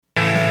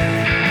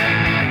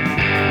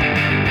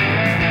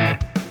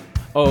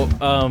Oh,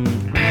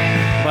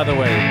 by the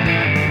way,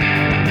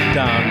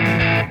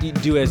 Don, you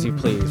do as you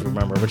please,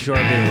 remember, but you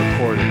are being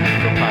recorded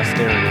for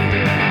posterity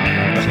here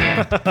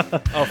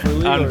Oh, for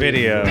legal on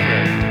video.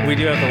 reasons. We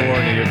do have to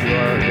warn you if you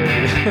are.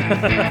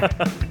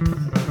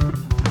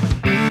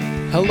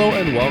 Hello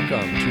and welcome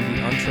to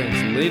the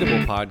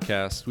Untranslatable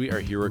Podcast. We are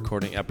here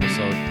recording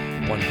episode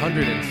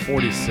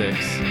 146.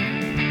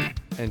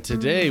 And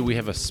today we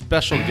have a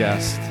special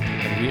guest,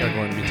 and we are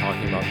going to be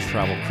talking about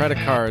travel credit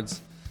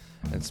cards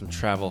and some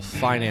travel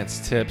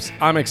finance tips.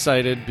 I'm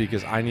excited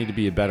because I need to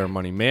be a better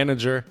money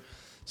manager,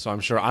 so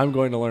I'm sure I'm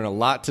going to learn a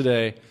lot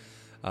today.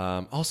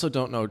 Also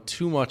don't know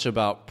too much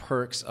about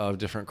perks of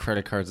different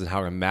credit cards and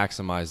how to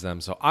maximize them,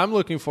 so I'm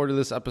looking forward to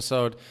this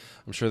episode.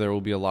 I'm sure there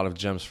will be a lot of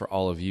gems for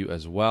all of you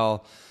as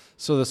well.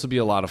 So this will be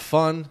a lot of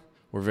fun.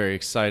 We're very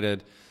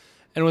excited.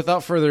 And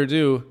without further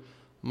ado,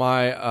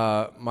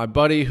 my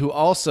buddy who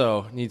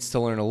also needs to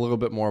learn a little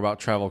bit more about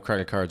travel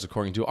credit cards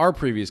according to our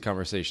previous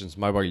conversations,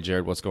 my buddy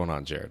Jared. What's going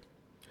on, Jared?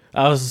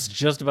 I was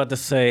just about to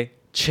say,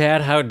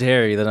 Chad, how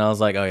dare you? Then I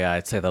was like, oh yeah,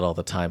 I'd say that all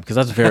the time because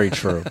that's very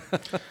true.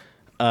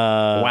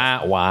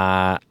 Wah,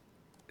 wah.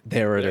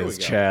 There it is,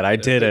 Chad. I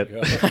did it.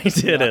 I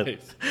did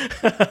it.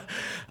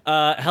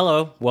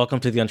 Hello. Welcome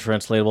to the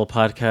Untranslatable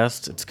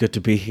Podcast. It's good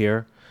to be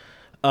here.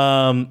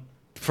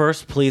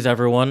 First, please,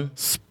 everyone,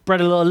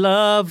 spread a little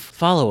love.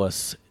 Follow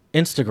us.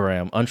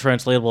 Instagram,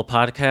 Untranslatable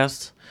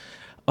Podcast.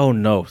 Oh,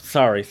 no.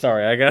 Sorry.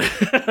 I got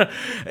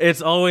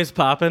it's always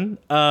popping.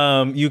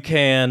 You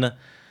can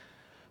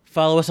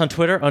follow us on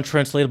Twitter,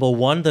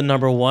 Untranslatable1, the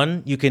number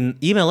 1. You can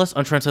email us,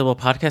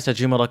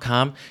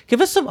 untranslatablepodcast@gmail.com.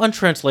 Give us some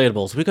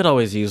untranslatables. We could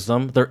always use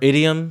them. They're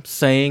idioms,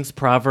 sayings,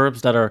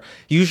 proverbs that are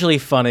usually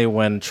funny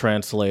when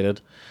translated.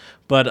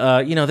 But,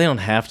 they don't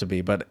have to be.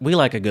 But we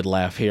like a good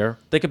laugh here.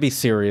 They could be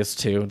serious,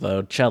 too,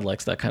 though Chad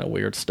likes that kind of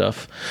weird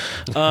stuff.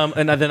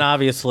 And then,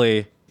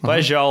 obviously,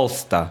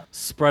 Пожалуйста.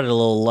 spread a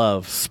little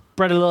love.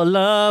 Spread a little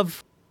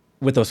love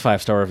with those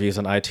 5-star reviews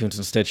on iTunes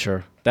and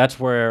Stitcher. That's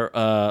where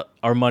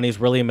our money's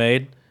really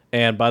made.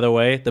 And by the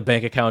way, the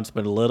bank account's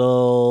been a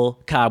little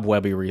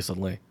cobwebby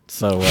recently.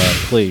 So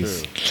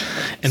please.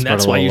 And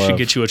that's why you should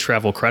get you a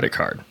travel credit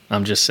card.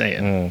 I'm just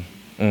saying.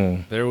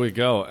 There we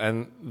go.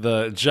 And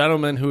the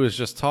gentleman who is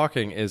just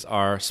talking is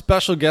our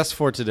special guest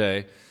for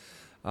today,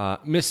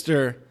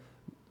 Mr.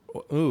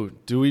 Ooh,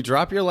 do we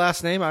drop your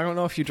last name? I don't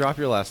know if you drop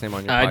your last name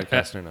on your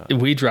podcast or not.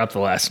 We dropped the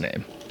last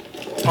name.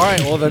 All right,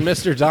 well then,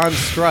 Mr. Don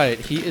Strite,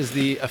 he is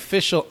the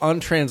official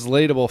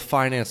untranslatable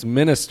finance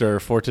minister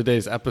for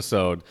today's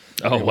episode.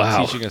 Oh,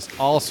 wow. Teaching us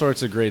all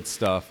sorts of great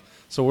stuff.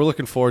 So we're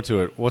looking forward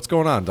to it. What's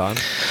going on, Don?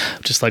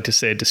 Just like to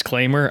say a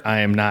disclaimer. I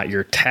am not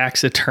your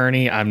tax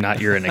attorney. I'm not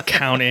your an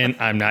accountant.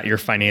 I'm not your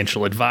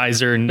financial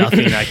advisor.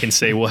 Nothing I can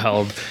say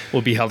will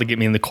be held to get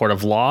me in the court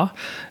of law.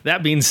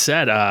 That being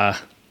said,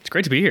 it's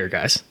great to be here,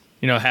 guys.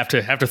 Have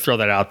to throw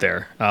that out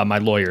there. My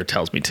lawyer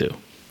tells me to.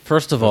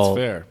 First of all,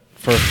 fair.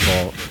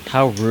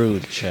 How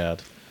rude,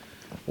 Chad.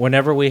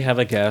 Whenever we have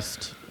a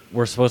guest,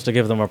 we're supposed to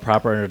give them a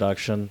proper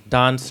introduction.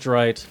 Don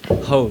Strite,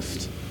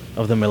 host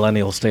of the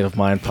Millennial State of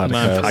Mind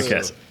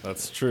podcast.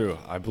 That's true.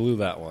 I blew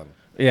that one.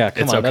 Yeah,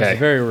 come It's on. okay. That's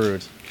very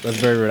rude.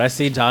 I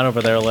see Don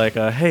over there like,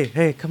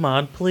 hey, come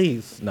on,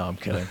 please. No, I'm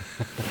kidding.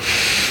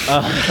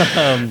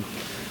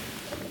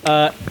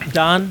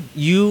 Don,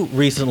 you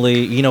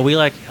recently, we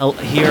like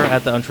here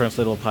at the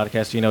Untranslatable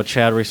Podcast,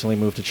 Chad recently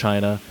moved to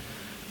China.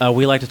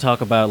 We like to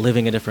talk about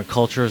living in different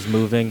cultures,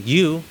 moving.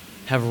 You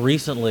have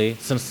recently,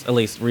 since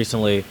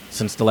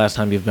the last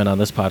time you've been on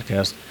this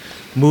podcast,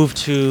 moved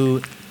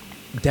to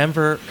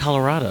Denver,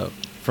 Colorado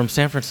from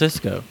San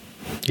Francisco.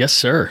 Yes,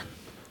 sir.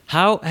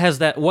 How has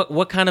that,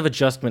 what kind of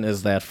adjustment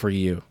is that for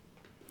you?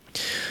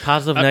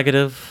 Positive,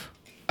 negative?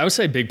 I would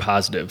say big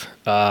positive.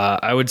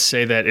 I would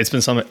say that it's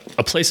been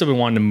a place I've been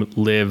wanting to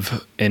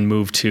live and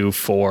move to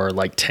for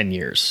like 10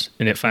 years.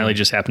 And it finally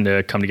just happened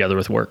to come together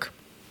with work.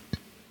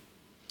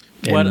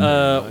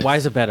 Why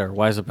is it better?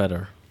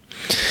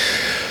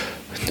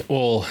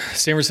 Well,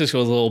 San Francisco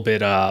was a little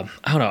bit, I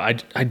don't know.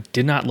 I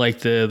did not like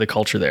the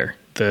culture there.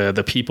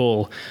 The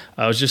people,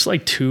 it was just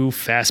like too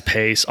fast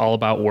paced, all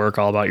about work,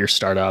 all about your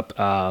startup.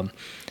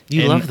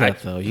 You love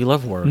that though. You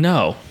love work.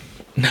 No.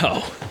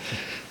 No?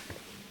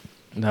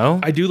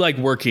 I do like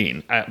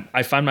working.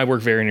 I find my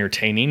work very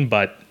entertaining,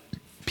 but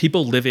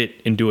people live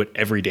it and do it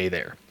every day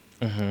there.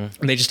 Mm-hmm.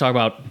 And they just talk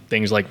about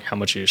things like how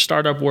much is your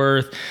startup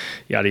worth,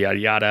 yada, yada,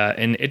 yada.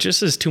 And it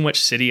just is too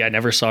much city. I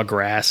never saw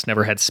grass,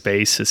 never had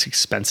space. It's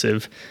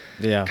expensive.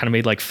 Yeah. Kind of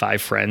made like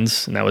 5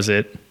 friends, and that was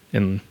it.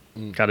 And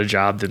got a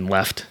job, then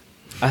left.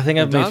 I think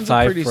I've made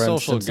 5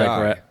 friends since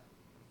guy.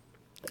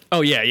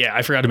 Oh, yeah.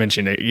 I forgot to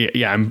mention it.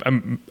 Yeah,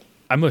 I'm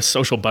a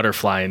social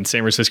butterfly, and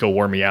San Francisco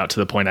wore me out to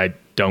the point I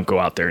don't go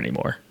out there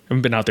anymore. I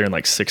haven't been out there in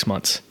like 6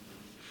 months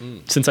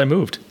since I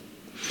moved.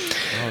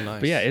 Oh, nice.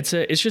 But yeah,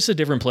 it's just a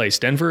different place.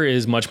 Denver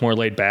is much more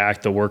laid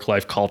back. The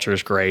work-life culture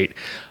is great.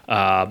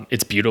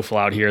 It's beautiful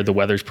out here. The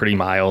weather's pretty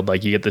mild.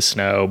 Like, you get the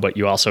snow, but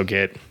you also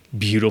get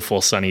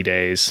beautiful sunny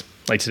days.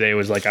 Like today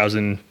was like I was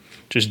in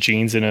just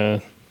jeans and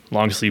a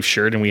long sleeve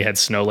shirt, and we had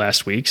snow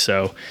last week.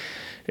 So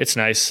It's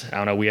nice.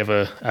 I don't know. I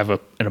have an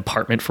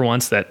apartment for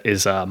once that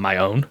is my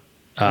own.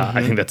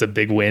 I think that's a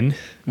big win.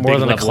 More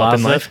big than a level up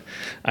in closet? life.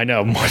 I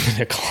know, more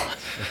than a closet.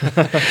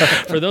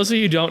 For those of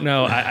you who don't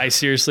know, I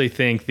seriously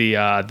think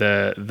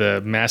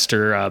the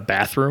master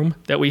bathroom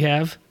that we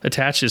have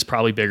attached is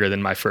probably bigger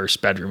than my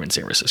first bedroom in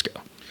San Francisco.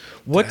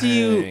 What do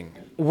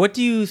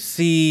you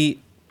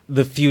see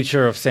the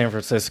future of San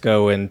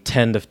Francisco in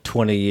 10 to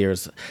 20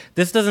 years?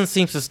 This doesn't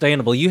seem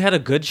sustainable. You had a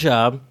good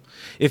job.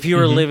 If you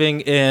were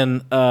living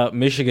in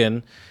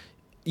Michigan,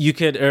 you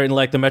could, or in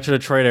like the Metro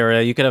Detroit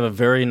area, you could have a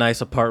very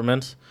nice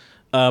apartment,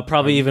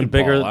 probably even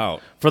bigger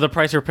for the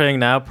price you're paying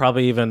now.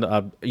 Probably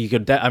even you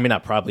could.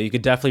 Not probably. You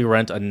could definitely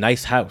rent a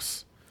nice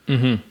house.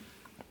 What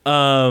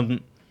I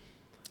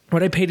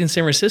paid in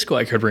San Francisco,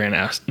 I could rent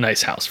a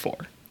nice house for.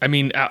 I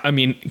mean,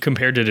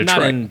 compared to Detroit,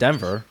 not in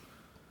Denver.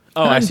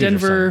 Oh, not I in see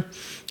Denver.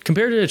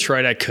 Compared to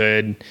Detroit, I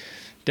could.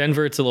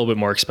 Denver, it's a little bit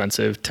more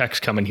expensive. Tech's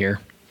coming here.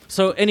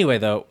 So anyway,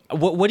 though,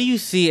 what do you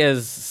see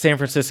as San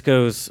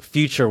Francisco's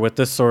future with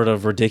this sort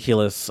of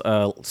ridiculous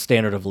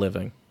standard of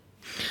living?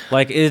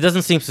 Like, it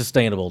doesn't seem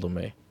sustainable to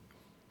me.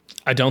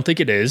 I don't think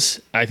it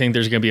is. I think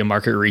there's going to be a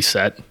market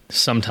reset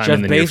sometime Jeff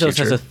in the near Bezos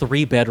future. has a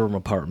 3-bedroom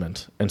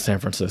apartment in San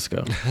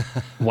Francisco.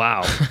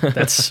 Wow,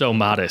 that's so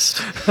modest.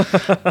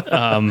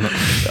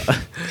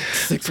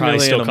 $6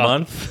 million a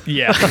month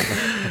Yeah.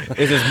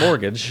 is his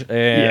mortgage,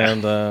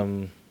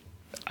 and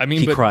I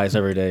mean, he but cries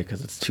every day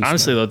because it's too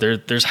honestly small. though,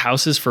 there's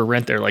houses for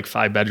rent there, like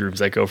 5 bedrooms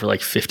that go for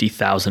like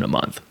 $50,000 a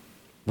month.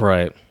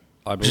 Right.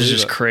 I Which is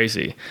just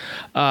crazy.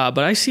 But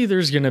I see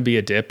there's going to be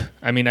a dip.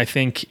 I mean, I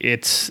think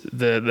it's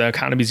the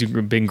economy's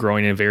been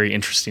growing in a very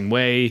interesting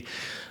way,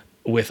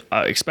 with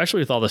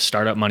especially with all the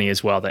startup money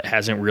as well that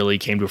hasn't really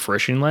came to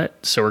fruition yet.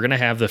 So we're going to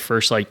have the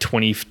first like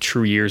 20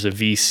 true years of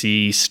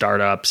VC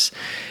startups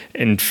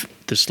and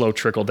the slow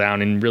trickle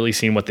down and really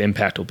seeing what the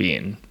impact will be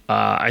in.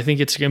 I think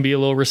it's going to be a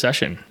little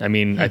recession. I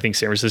mean, I think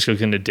San Francisco is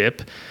going to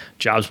dip.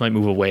 Jobs might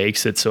move away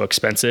because it's so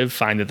expensive.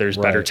 Find that there's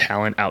better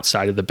talent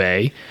outside of the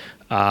Bay.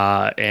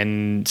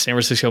 And San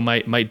Francisco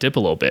might dip a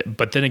little bit.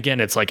 But then again,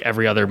 it's like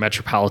every other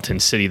metropolitan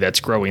city that's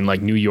growing.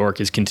 Like New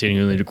York is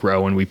continuing to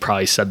grow. And we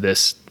probably said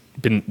this,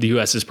 the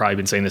U.S. has probably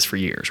been saying this for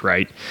years,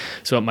 right?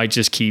 So it might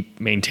just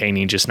keep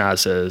maintaining, just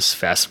not as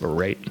fast of a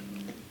rate.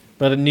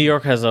 But New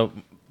York has a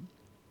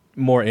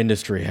more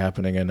industry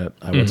happening in it,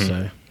 I would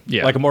say.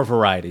 Yeah. Like more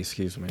variety,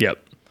 excuse me. Yep.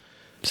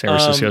 San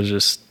Francisco is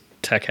just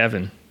tech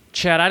heaven.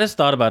 Chad, I just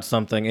thought about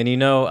something,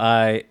 and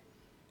I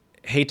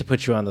hate to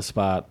put you on the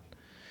spot.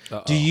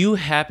 Uh-oh. Do you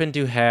happen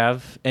to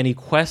have any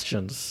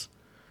questions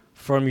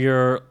from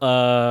your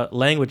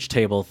language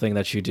table thing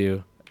that you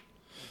do?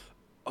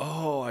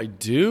 Oh, I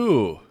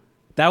do.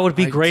 That would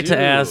be great to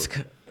ask.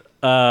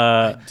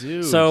 I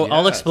do. So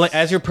I'll yes. explain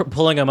as you're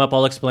pulling them up.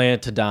 I'll explain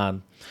it to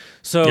Don.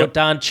 So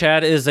Don,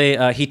 Chad is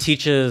he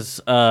teaches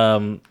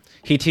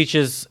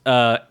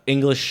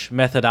English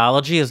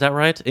methodology. Is that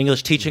right?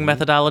 English teaching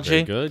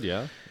methodology. Very good.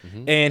 Yeah.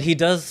 And he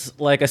does,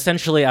 like,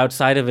 essentially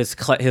outside of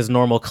his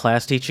normal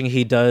class teaching,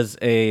 he does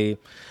I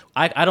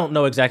don't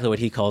know exactly what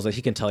he calls it.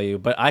 He can tell you,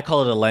 but I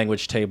call it a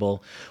language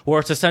table, where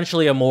it's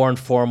essentially a more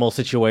informal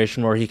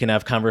situation where he can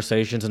have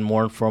conversations and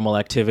more informal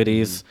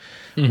activities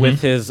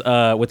with his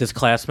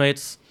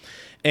classmates.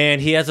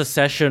 And he has a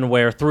session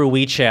where through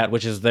WeChat,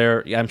 which is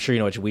I'm sure you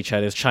know what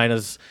WeChat is,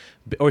 China's,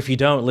 or if you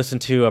don't, listen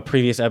to a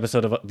previous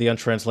episode of the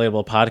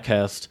Untranslatable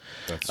podcast.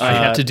 I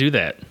have to do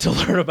that. To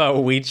learn about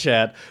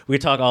WeChat. We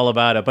talk all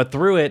about it. But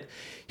through it,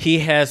 he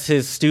has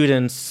his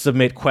students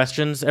submit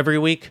questions every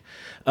week.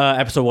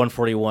 Episode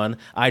 141.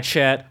 I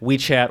chat,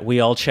 we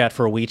all chat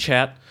for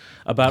WeChat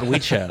about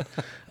WeChat. It's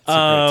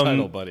a great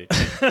title, buddy.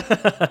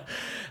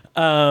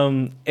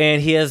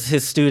 And he has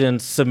his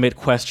students submit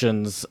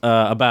questions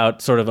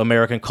about sort of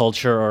American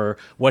culture or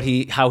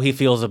how he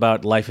feels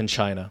about life in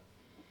China.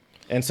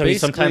 And so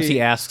sometimes he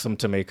asks them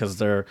to me because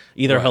they're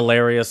either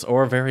hilarious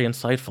or very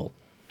insightful.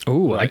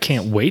 Ooh, I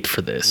can't wait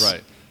for this.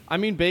 Right. I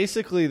mean,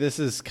 basically, this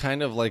is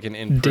kind of like an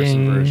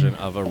in-person version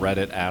of a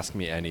Reddit Ask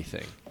Me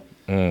Anything.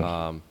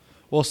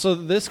 Well, so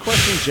this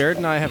question Jared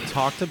and I have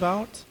talked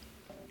about,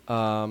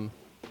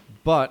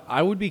 but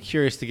I would be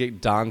curious to get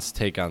Don's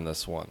take on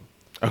this one.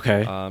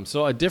 Okay.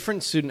 So a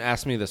different student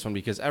asked me this one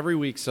because every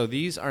week, so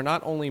these are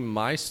not only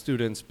my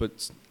students,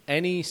 but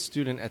any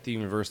student at the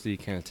university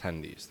can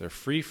attend these. They're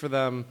free for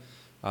them.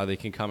 They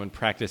can come and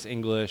practice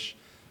English,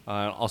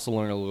 and also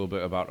learn a little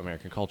bit about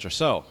American culture.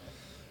 So,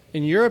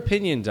 in your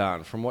opinion,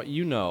 Don, from what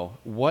you know,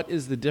 what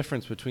is the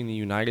difference between the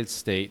United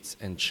States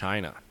and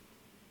China?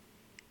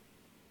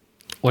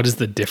 What is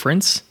the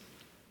difference?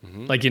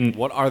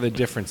 What are the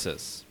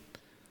differences?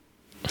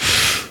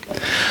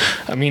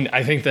 I mean,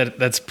 I think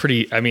that's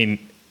pretty,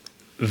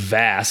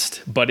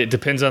 vast, but it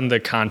depends on the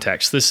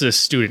context. This is a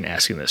student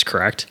asking this,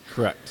 correct?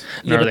 Correct.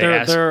 Yeah,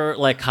 but they're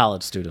like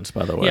college students,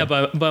 by the way. Yeah,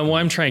 but what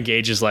I'm trying to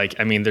gauge is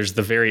there's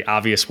the very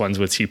obvious ones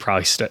which he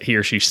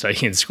or she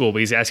studying in school, but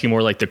he's asking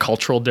more like the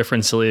cultural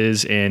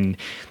differences in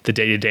the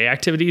day-to-day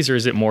activities, or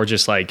is it more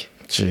just like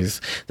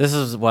Jeez, this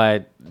is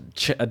why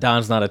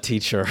Don's not a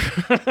teacher.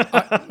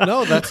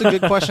 No, that's a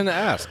good question to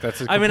ask.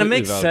 That's a I mean, it completely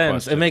makes valid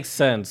sense. question. It makes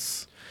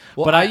sense.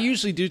 Well, but I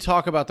usually do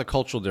talk about the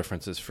cultural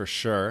differences for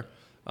sure.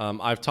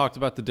 I've talked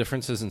about the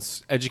differences in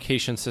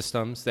education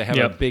systems. They have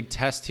a big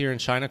test here in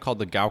China called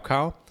the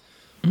Gaokao,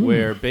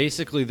 where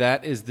basically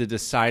that is the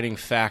deciding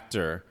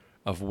factor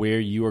of where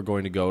you are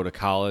going to go to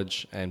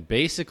college. And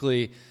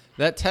basically,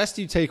 that test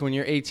you take when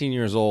you're 18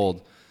 years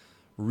old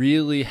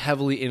really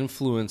heavily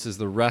influences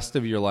the rest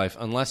of your life,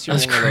 unless you're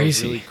one of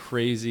those really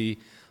crazy,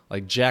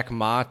 like Jack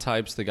Ma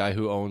types, the guy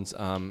who owns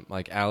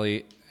like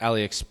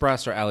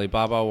AliExpress or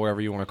Alibaba, whatever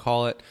you want to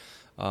call it.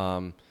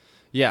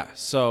 Yeah.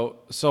 So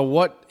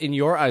what, in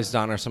your eyes,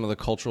 Don, are some of the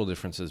cultural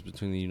differences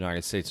between the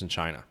United States and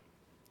China?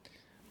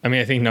 I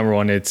mean, I think number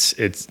one,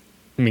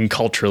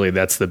 culturally,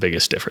 that's the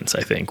biggest difference.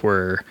 I think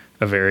we're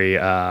a very,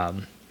 I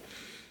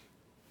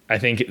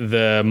think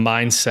the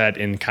mindset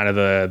in kind of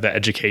the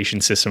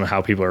education system of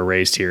how people are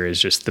raised here is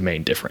just the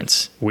main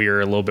difference. We are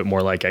a little bit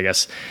more like, I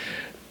guess,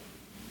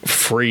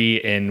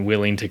 free and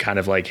willing to kind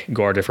of like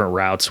go our different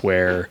routes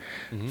where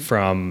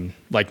from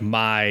like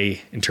my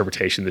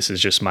interpretation, this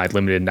is just my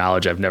limited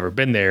knowledge. I've never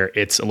been there.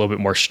 It's a little bit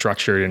more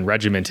structured and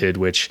regimented,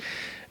 which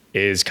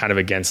is kind of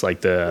against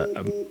like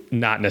the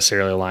not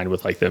necessarily aligned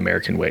with like the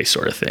American way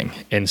sort of thing.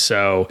 And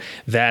so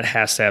that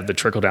has to have the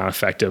trickle down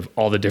effect of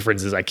all the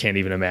differences I can't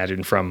even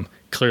imagine, from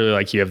clearly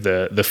like you have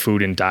the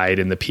food and diet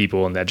and the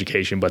people and the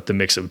education, but the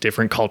mix of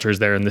different cultures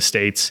there in the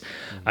States.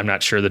 I'm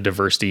not sure the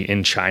diversity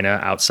in China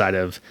outside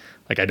of,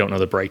 like, I don't know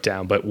the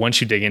breakdown, but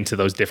once you dig into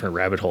those different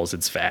rabbit holes,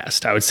 it's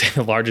vast. I would say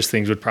the largest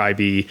things would probably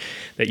be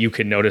that you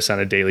could notice on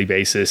a daily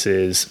basis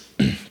is,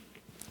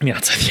 I mean,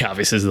 outside the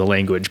obvious is the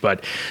language,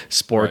 but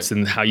sports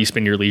and how you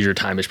spend your leisure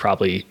time is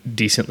probably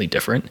decently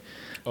different.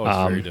 Oh,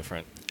 it's very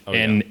different. Oh,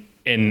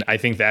 and I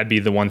think that'd be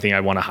the one thing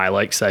I want to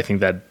highlight, because I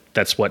think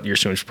that's what your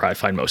students probably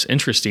find most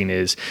interesting,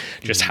 is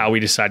just how we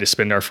decide to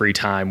spend our free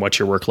time. What's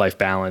your work-life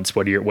balance?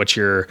 What do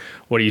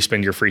you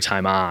spend your free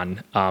time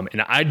on?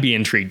 And I'd be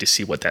intrigued to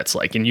see what that's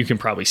like. And you can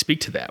probably speak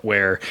to that,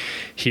 where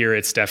here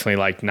it's definitely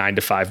like 9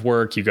 to 5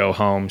 work. You go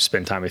home,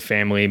 spend time with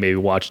family, maybe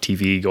watch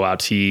TV, go out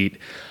to eat,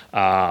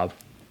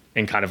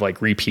 and kind of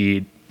like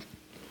repeat.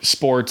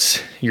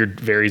 Sports, your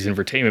varies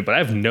entertainment, but I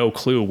have no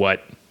clue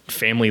what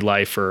family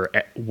life or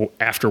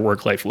after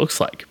work life looks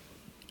like.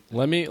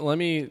 Let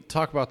me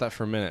talk about that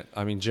for a minute.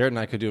 I mean, Jared and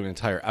I could do an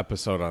entire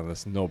episode on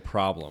this, no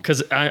problem.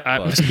 Because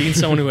I'm being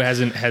someone who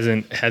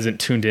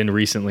hasn't tuned in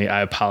recently,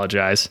 I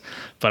apologize,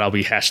 but I'll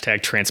be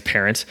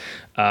 #transparent.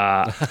 We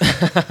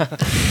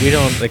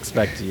don't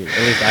expect you. At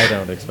least I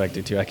don't expect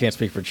you to. I can't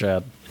speak for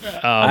Chad.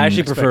 I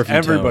actually prefer if you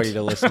everybody don't.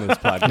 to listen to this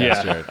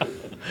podcast, Jared.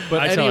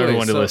 But I tell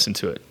everyone to listen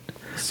to it.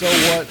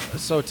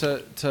 So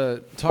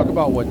to talk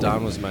about what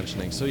Don was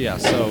mentioning. So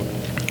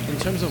in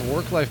terms of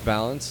work-life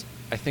balance,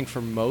 I think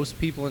for most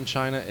people in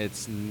China,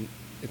 it's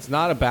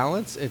not a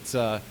balance. It's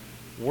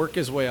work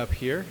is way up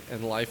here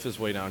and life is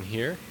way down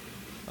here.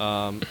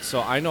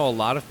 So I know a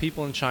lot of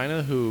people in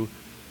China who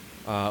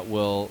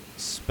will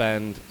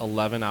spend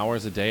 11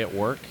 hours a day at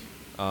work.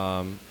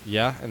 And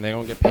they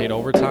don't get paid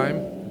overtime.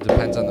 It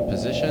depends on the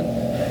position.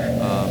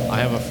 I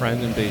have a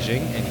friend in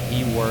Beijing, and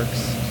he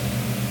works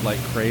like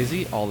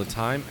crazy all the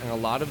time. And a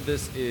lot of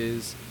this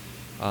is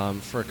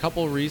for a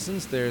couple of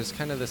reasons. There's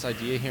kind of this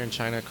idea here in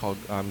China called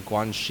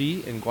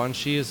guanxi, and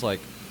guanxi is like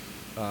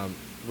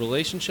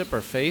relationship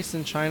or face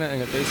in China,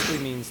 and it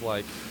basically means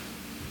like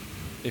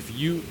if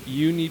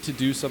you need to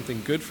do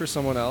something good for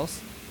someone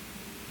else,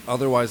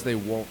 otherwise they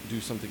won't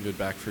do something good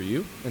back for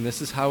you. And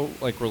this is how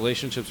like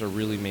relationships are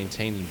really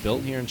maintained and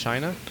built here in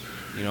China.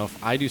 You know,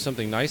 if I do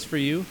something nice for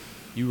you,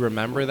 you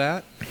remember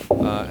that,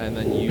 and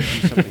then you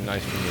do something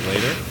nice for me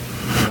later.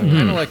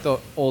 Kind of like the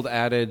old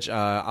adage,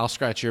 I'll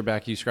scratch your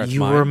back, you scratch mine.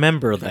 You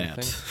remember that.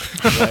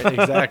 Right,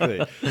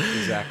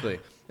 exactly.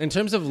 In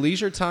terms of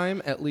leisure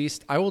time, at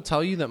least, I will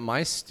tell you that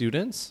my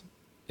students,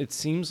 it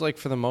seems like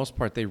for the most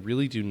part, they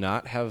really do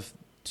not have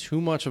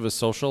too much of a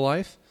social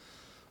life.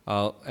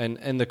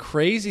 And the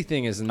crazy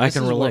thing is, and this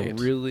is what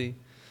really,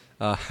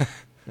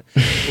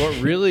 what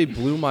really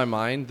blew my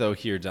mind, though,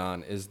 here,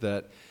 Don, is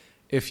that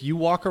if you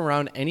walk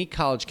around any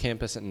college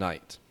campus at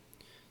night,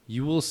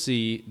 you will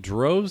see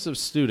droves of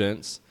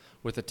students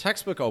with a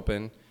textbook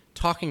open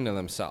talking to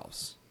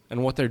themselves.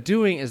 And what they're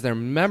doing is they're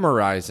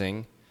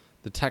memorizing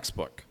the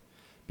textbook.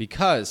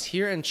 Because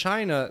here in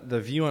China,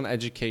 the view on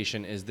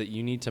education is that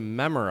you need to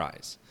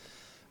memorize.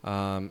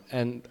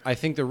 And I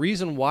think the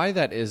reason why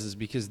that is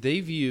because they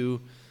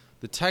view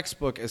the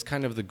textbook as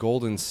kind of the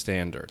golden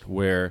standard,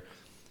 where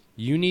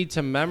you need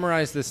to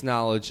memorize this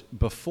knowledge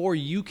before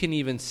you can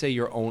even say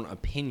your own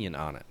opinion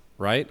on it,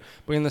 right?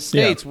 But in the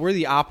States, we're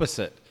the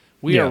opposite.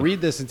 We read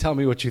this and tell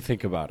me what you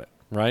think about it,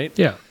 right?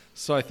 Yeah.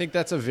 So I think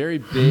that's a very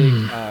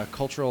big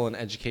cultural and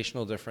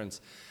educational difference.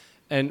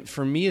 And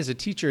for me as a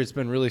teacher, it's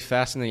been really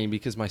fascinating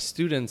because my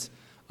students,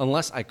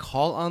 unless I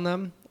call on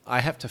them, I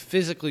have to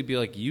physically be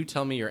like, you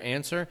tell me your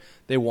answer.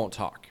 They won't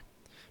talk.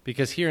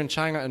 Because here in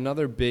China,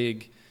 another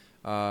big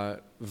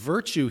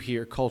virtue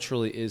here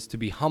culturally is to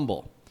be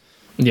humble.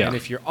 Yeah. And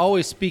if you're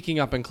always speaking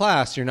up in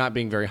class, you're not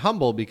being very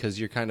humble because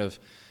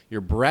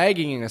you're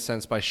bragging in a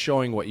sense by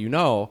showing what you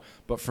know.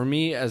 But for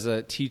me as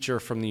a teacher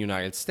from the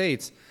United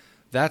States,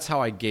 that's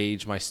how I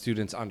gauge my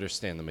students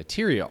understand the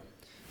material.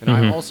 And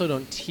I also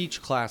don't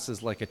teach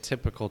classes like a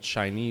typical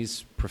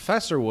Chinese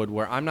professor would,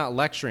 where I'm not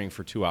lecturing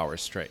for 2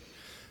 hours straight.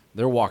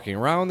 They're walking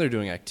around, they're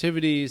doing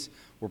activities,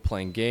 we're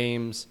playing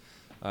games.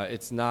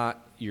 It's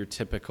not your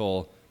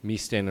typical me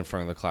stand in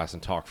front of the class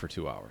and talk for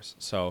 2 hours.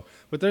 So,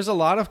 but there's a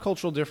lot of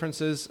cultural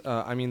differences.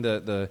 I mean,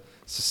 the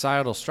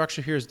societal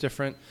structure here is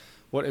different.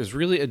 What is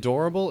really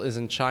adorable is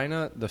in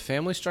China, the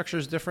family structure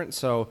is different.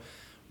 So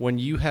when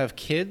you have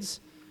kids,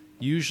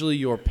 usually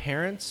your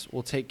parents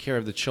will take care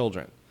of the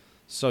children.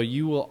 So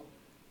you will,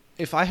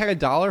 if I had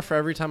 $1 for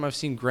every time I've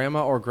seen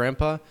grandma or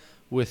grandpa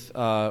with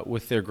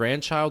their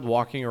grandchild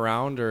walking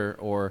around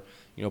or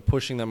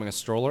pushing them in a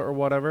stroller or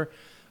whatever,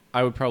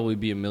 I would probably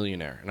be a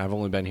millionaire. And I've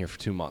only been here for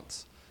 2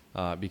 months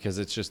because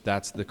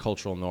that's the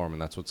cultural norm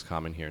and that's what's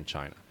common here in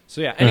China. So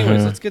yeah.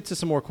 Anyways, let's get to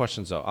some more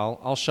questions though.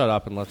 I'll shut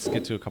up and let's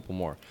get to a couple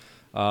more.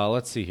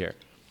 Let's see here.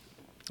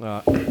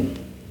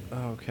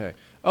 Okay.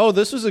 Oh,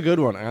 this was a good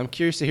one. I'm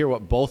curious to hear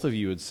what both of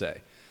you would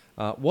say.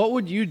 What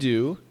would you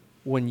do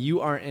when you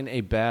are in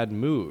a bad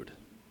mood?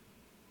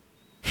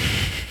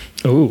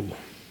 Ooh.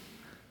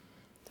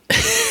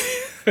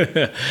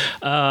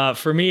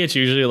 For me, it's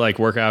usually like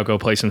work out, go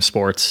play some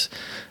sports.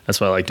 That's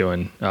what I like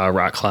doing.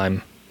 Rock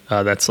climb.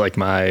 That's like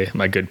my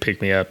good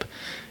pick me up.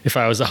 If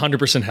I was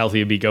 100% healthy,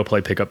 it'd be go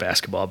play pickup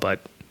basketball. But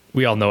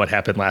we all know what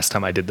happened last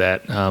time I did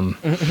that.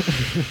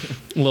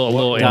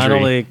 Little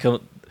injury.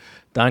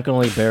 Don can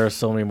only bear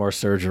so many more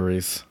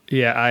surgeries.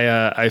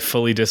 Yeah, I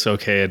fully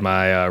dislocated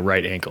my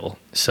right ankle.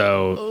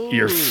 So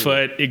your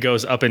foot, it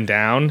goes up and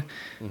down.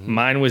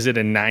 Mine was at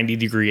a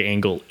 90-degree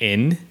angle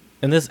in.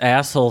 And this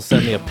asshole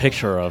sent me a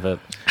picture of it.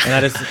 And I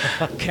just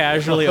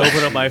casually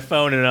opened up my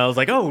phone and I was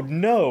like, oh,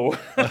 no.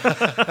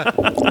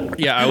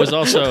 Yeah, I was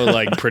also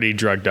like pretty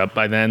drugged up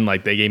by then.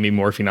 Like they gave me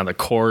morphine on the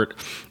court,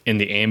 in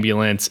the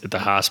ambulance, at the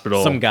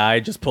hospital. Some guy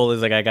just pulled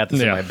his, like, I got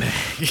this in my bag.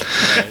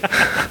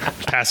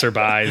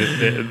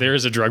 Passerby, there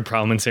is a drug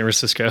problem in San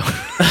Francisco.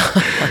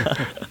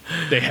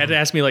 They had to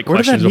ask me like Where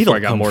did questions that before I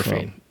needle got come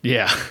morphine. from?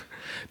 Yeah.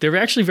 They were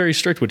actually very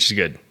strict, which is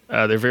good.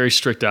 They're very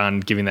strict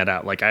on giving that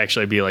out. Like I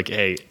actually be like,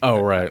 hey.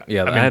 Oh, right.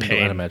 Yeah, I'm I had in to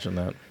pain. imagine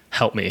that.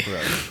 Help me.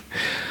 Right.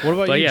 What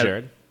about you,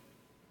 Jared?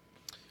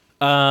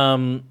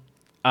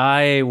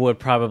 I would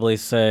probably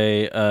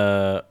say,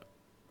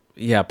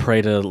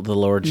 pray to the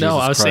Lord Jesus No,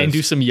 I was Christ. saying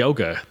do some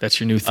yoga. That's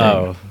your new thing.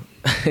 Oh,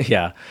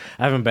 yeah.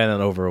 I haven't been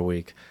in over a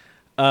week.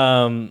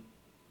 No,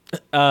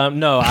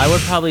 I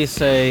would probably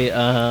say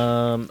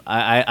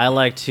I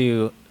like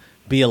to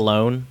be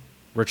alone,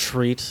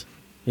 retreat,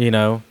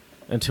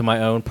 into my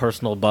own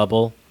personal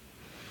bubble.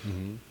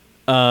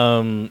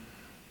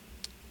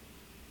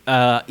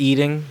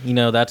 Eating,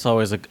 that's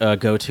always a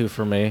go-to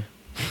for me.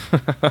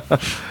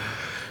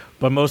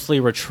 But mostly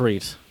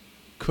retreat.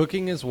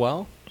 Cooking as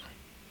well?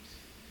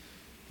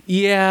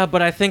 Yeah,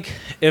 but I think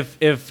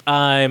if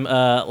I'm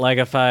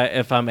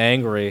if I'm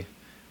angry,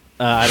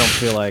 I don't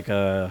feel like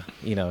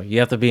you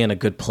have to be in a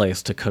good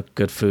place to cook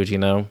good food.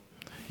 Your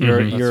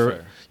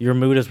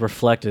mood is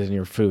reflected in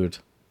your food.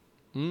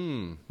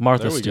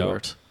 Martha There we go.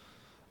 Stewart.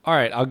 All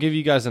right, I'll give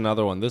you guys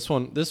another one. This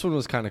one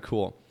was kind of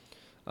cool.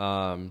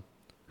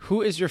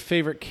 Who is your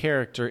favorite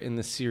character in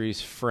the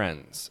series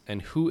Friends,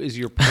 and who is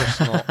your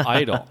personal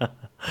idol?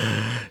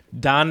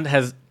 Don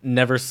has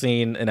never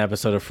seen an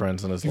episode of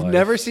Friends in his life. You've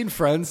never seen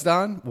Friends,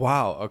 Don?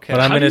 Wow. Okay. But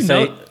I'm going to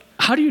say,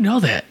 how do you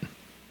know that?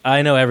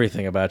 I know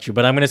everything about you,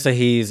 but I'm going to say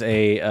he's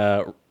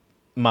a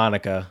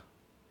Monica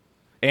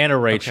and a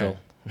Rachel. Okay.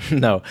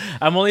 No,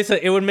 I'm only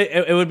saying it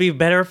would be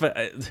better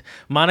if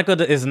Monica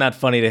is not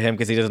funny to him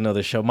because he doesn't know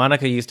the show.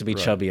 Monica used to be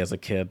chubby as a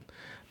kid.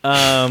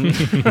 Oh,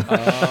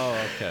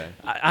 okay.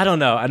 I don't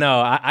know.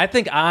 I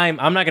think I'm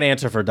not going to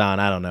answer for Don.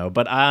 I don't know,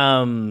 but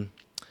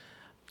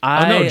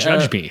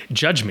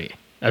Judge me.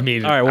 I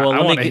mean, all right. Well,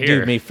 I let me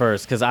hear. do me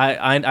first because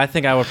I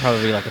think I would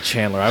probably be like a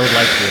Chandler. I would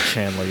like to be a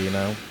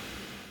Chandler.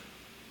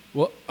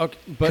 Well, okay,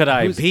 but Could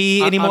I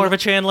be any more of a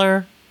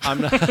Chandler?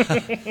 I'm not.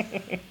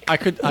 I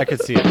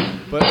could see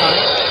it, but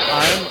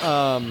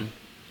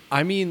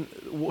I mean,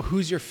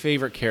 who's your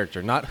favorite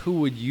character? Not who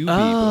would you be,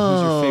 but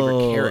who's your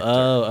favorite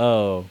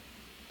character?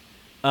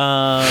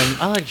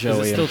 I like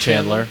Joey and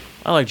Chandler.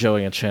 I like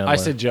Joey and Chandler. I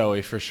said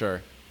Joey for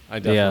sure. I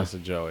definitely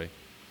said Joey.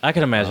 I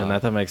can imagine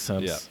that. That makes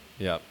sense.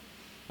 Yeah.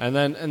 And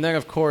then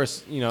of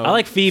course, I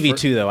like Phoebe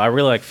too, though. I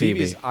really like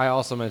Phoebe. I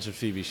also mentioned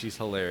Phoebe. She's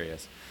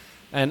hilarious.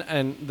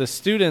 And the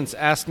students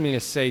asked me to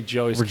say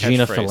Joey's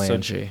Regina catchphrase.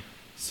 Phalange.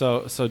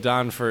 So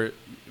Don, for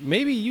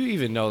maybe you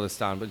even know this,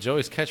 Don, but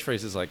Joey's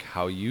catchphrase is like,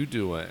 "How you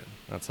doing?"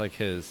 That's like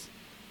his.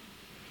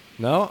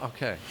 No?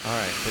 Okay. All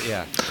right. But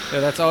yeah,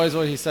 that's always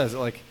what he says.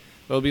 Like,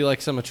 it'll be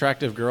like some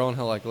attractive girl, and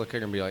he'll like look at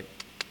her and be like,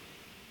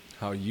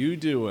 "How you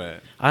doing?"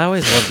 I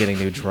always love getting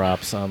new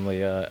drops on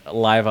the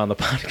live on the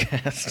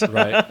podcast,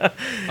 Right?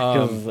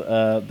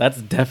 Because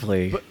that's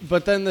definitely.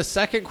 But then the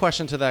second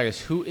question to that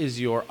is, who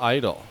is your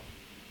idol?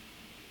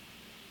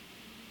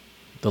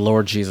 The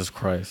Lord Jesus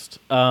Christ.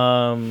 Who's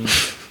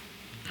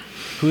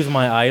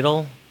my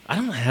idol? I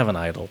don't have an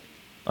idol.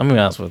 I'm gonna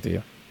be honest with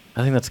you.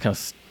 I think that's kind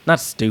of not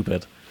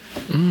stupid.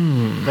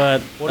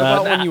 But What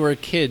about when you were a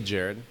kid,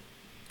 Jared?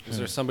 Is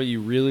there somebody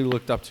you really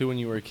looked up to when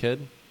you were a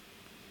kid?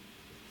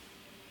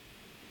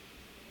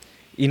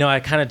 You know, I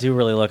kind of do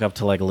really look up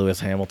to like Lewis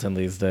Hamilton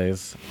these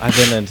days. I've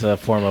been into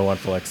Formula One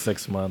for like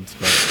 6 months,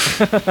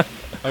 but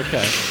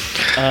Okay.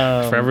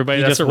 For everybody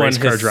he that's just a race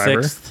won car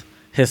driver.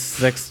 his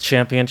sixth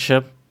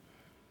championship.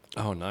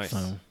 Oh, nice.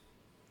 So,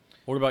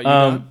 What about you,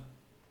 Don?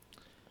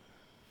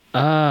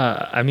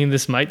 I mean,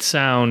 this might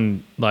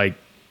sound like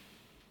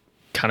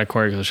kind of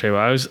corny cliche, but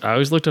I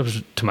always looked up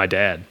to my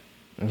dad.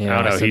 yeah, I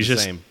don't know. said He's the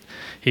just same.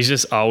 he's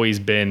just always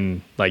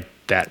been like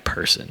that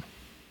person,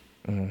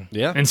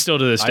 Yeah. and still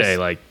to this I day, s-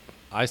 like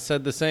I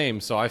said the same,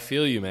 so I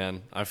feel you,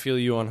 man. I feel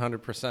you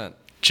 100%.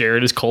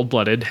 Jared is cold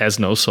blooded, has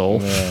no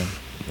soul.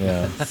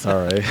 yeah.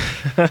 Sorry.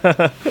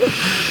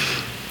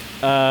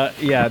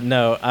 Yeah,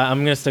 no, I'm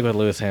gonna stick with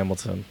Lewis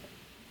Hamilton.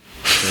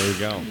 There we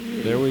go.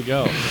 There we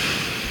go.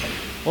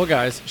 Well,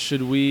 guys,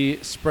 should we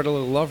spread a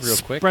little love real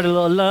quick? Spread a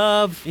little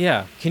love.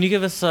 Yeah. Can you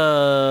give us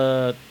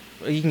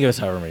You can give us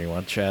however many you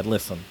want, Chad.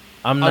 Listen,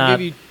 I'll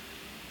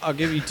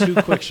give you two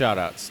quick shout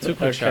outs. Two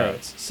quick Okay. shout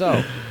outs.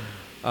 So,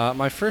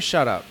 my first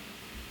shout out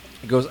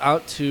goes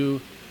out to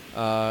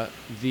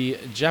the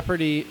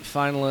Jeopardy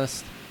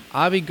finalist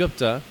Abhi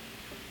Gupta,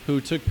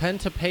 who took pen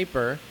to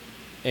paper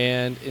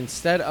and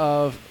instead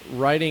of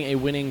writing a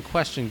winning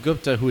question,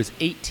 Gupta, who is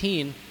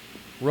 18,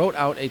 wrote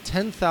out a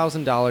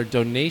 $10,000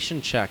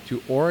 donation check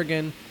to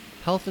Oregon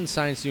Health and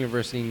Science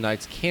University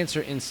Knight's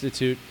Cancer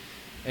Institute.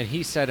 And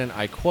he said, and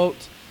I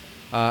quote,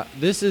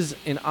 "This is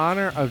in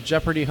honor of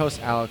Jeopardy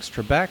host Alex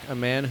Trebek, a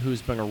man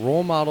who's been a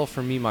role model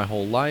for me my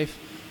whole life,"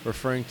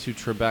 referring to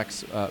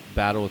Trebek's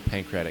battle with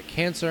pancreatic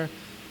cancer.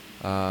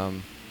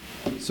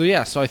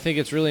 So I think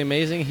it's really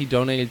amazing. He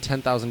donated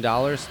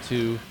 $10,000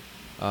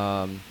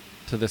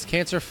 to this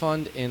cancer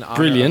fund in honor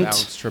Brilliant. Oh, of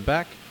Alex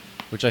Trebek,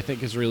 which I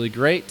think is really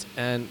great.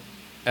 And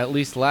at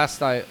least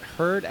last I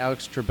heard,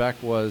 Alex Trebek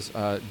was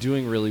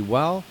doing really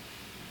well,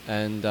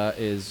 and I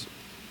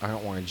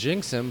don't want to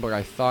jinx him, but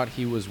I thought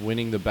he was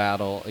winning the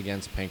battle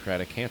against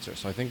pancreatic cancer.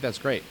 So I think that's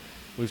great.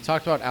 We've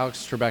talked about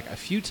Alex Trebek a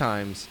few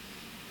times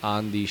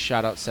on the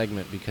shout out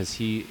segment because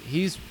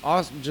he's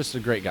awesome, just a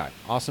great guy,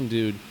 awesome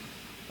dude.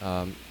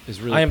 Is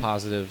really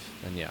positive,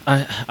 and yeah.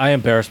 I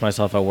embarrassed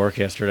myself at work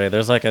yesterday.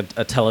 There's like a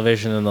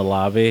television in the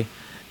lobby,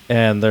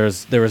 and there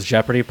was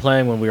Jeopardy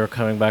playing when we were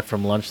coming back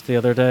from lunch the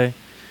other day,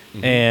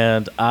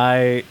 and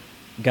I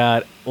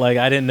got I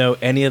didn't know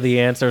any of the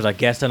answers. I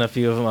guessed on a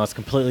few of them. I was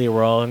completely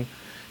wrong,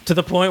 to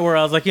the point where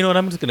I was like, you know what,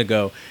 I'm just gonna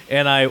go.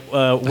 And I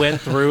went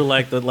through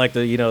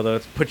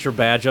the put your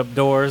badge up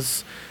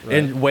doors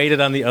and waited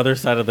on the other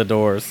side of the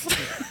doors.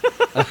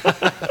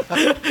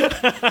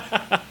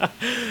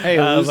 Hey,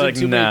 I was losing like,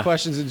 too nah. many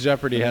questions in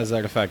Jeopardy has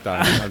that effect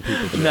on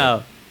people.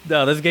 Jared.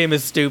 No, this game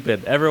is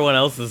stupid. Everyone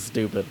else is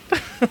stupid.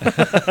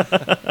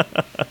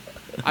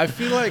 I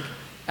feel like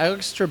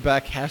Alex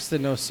Trebek has to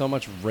know so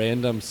much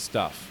random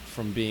stuff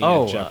from being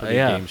Oh, a Jeopardy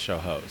yeah. game show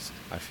host.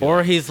 I feel Or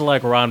like. he's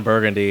like Ron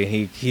Burgundy.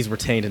 He's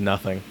retained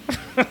nothing.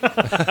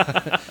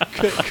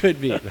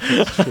 could be.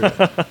 That's true.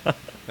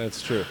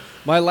 That's true.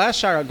 My last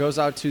shout out goes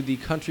out to the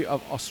country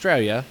of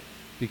Australia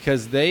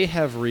because they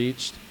have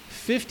reached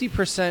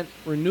 50%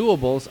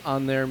 renewables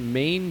on their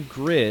main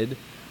grid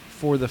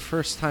for the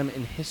first time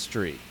in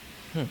history.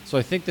 So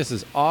I think this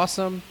is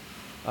awesome.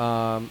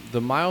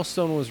 The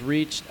milestone was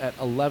reached at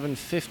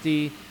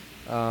 11:50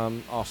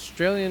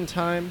 Australian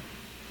time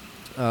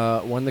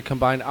when the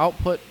combined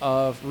output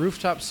of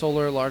rooftop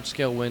solar,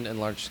 large-scale wind, and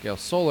large-scale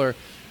solar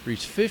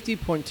reached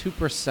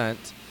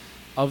 50.2%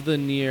 of the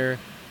near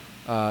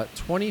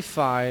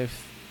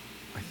 25,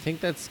 I think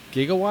that's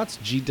gigawatts,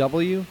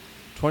 GW,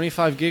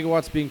 25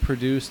 gigawatts being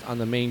produced on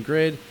the main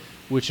grid,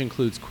 which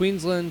includes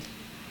Queensland,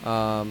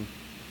 and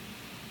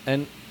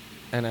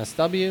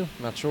NSW.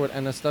 Not sure what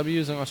NSW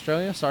is in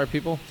Australia. Sorry,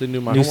 people. Didn't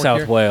do my New homework South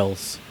here.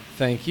 Wales.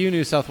 Thank you,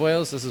 New South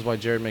Wales. This is why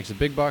Jared makes the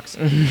big bucks.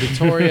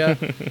 Victoria,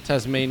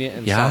 Tasmania,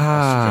 and South Yes.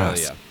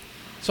 Australia.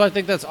 So I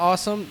think that's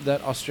awesome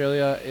that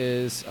Australia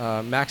is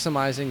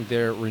maximizing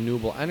their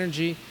renewable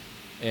energy,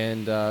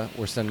 and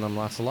we're sending them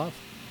lots of love.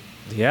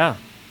 Yeah.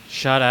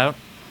 Shout out.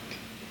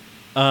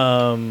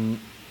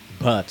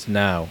 But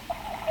now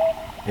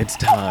it's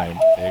time.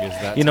 It is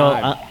that You know,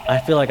 time. I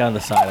feel like on the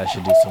side I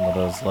should do some of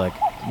those like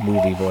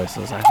movie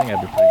voices. I think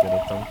I'd be pretty good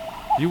at them.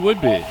 You would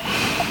be.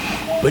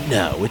 But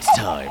now it's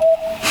time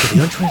for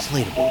the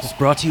Untranslatables,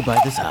 brought to you by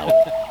this owl.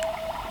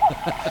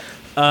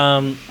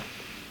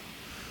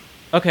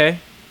 Okay.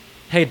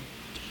 Hey,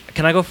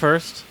 can I go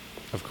first?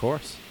 Of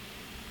course.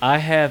 I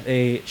have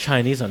a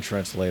Chinese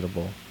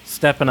untranslatable.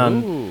 Stepping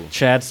on Ooh.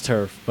 Chad's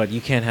turf, but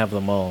you can't have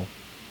them all.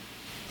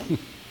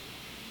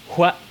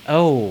 What?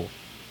 Oh.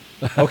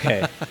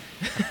 Okay.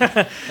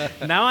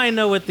 Now I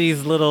know what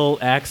these little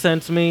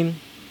accents mean.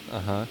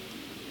 Uh-huh.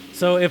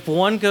 So if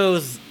one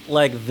goes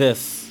like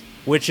this,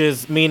 which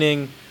is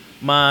meaning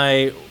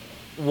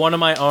one of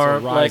my It's a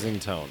arm, rising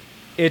tone.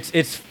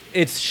 it's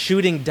it's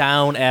shooting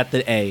down at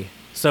the A.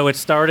 So it's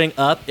starting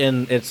up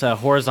and it's a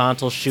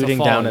horizontal shooting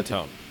down at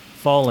tone.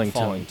 Falling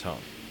Falling tone.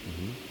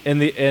 tone.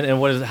 And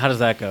what is how does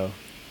that go?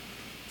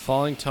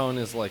 Falling tone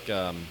is like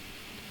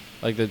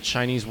the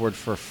Chinese word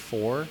for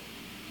four.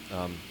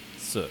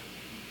 Si.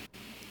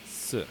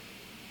 Si.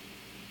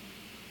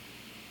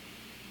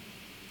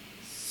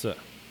 Si.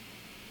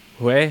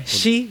 回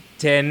西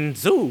天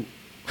zu.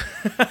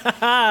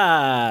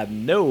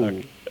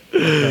 No.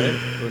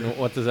 Okay.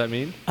 What does that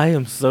mean? I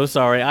am so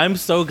sorry. I'm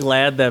so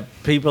glad that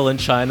people in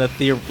China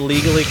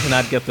legally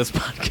cannot get this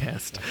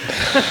podcast.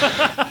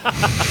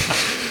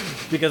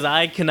 Because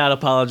I cannot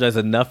apologize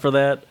enough for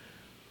that.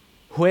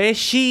 回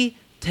西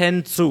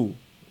天zu.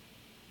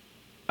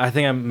 I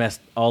think I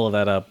messed all of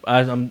that up.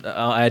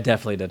 I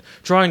definitely did.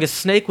 Drawing a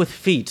snake with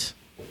feet.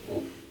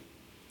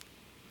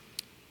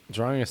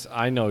 Drawing us.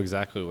 I know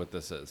exactly what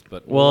this is,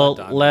 but Well,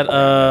 Don let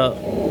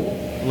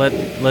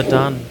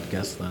Don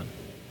guess then.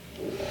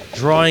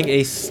 Drawing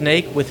a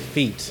snake with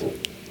feet.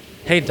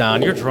 Hey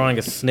Don, you're drawing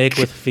a snake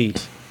with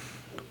feet.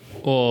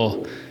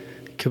 Well,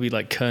 it could be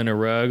like cutting a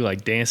rug,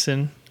 like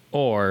dancing,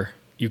 or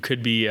you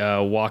could be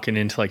walking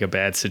into like a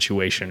bad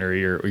situation, or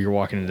you're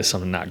walking into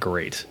something not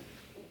great.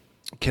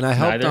 Can I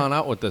help Neither? Don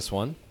out with this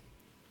one?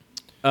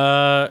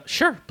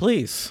 Sure,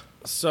 please.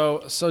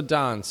 So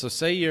Don,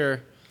 say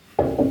you're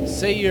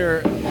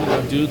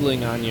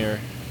doodling on your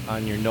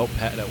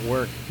notepad at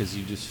work because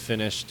you just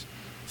finished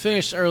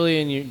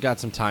early and you got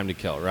some time to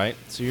kill, right?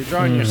 So you're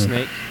drawing your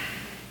snake,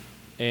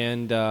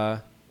 and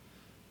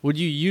would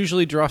you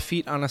usually draw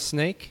feet on a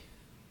snake?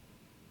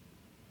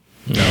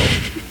 No.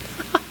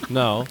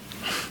 No.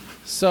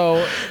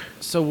 So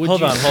would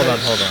Hold you on.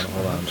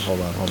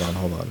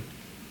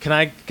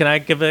 Can I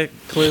give a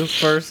clue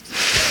first?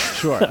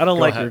 Sure. I don't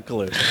Go like ahead. your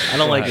clue. I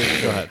don't like your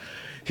clue. Go ahead.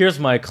 Here's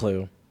my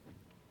clue.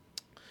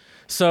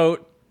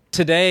 So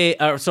today,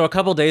 so a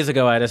couple days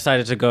ago, I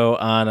decided to go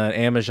on an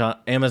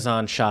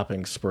Amazon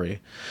shopping spree.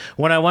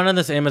 When I went on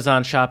this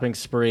Amazon shopping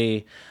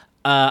spree,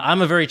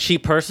 I'm a very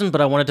cheap person,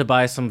 but I wanted to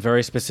buy some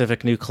very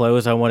specific new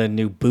clothes. I wanted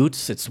new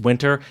boots. It's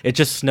winter. It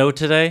just snowed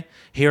today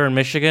here in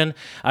Michigan.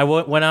 I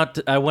went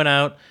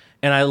out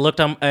and I looked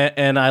out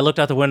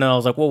the window and I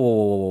was like,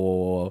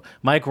 whoa.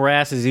 My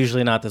grass is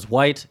usually not this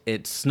white.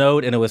 It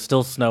snowed and it was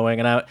still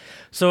snowing.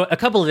 So a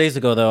couple of days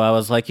ago, though, I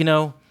was like,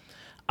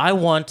 I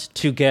want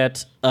to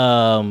get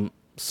some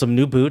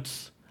new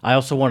boots. I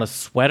also want a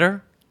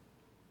sweater.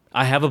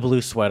 I have a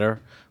blue sweater,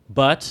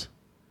 but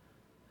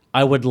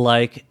I would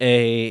like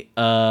a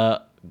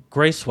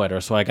gray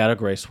sweater. So I got a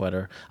gray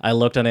sweater. I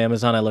looked on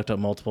Amazon. I looked at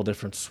multiple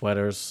different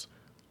sweaters.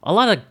 A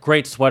lot of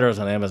great sweaters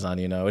on Amazon,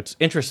 It's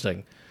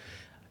interesting.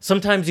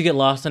 Sometimes you get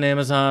lost on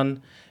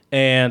Amazon.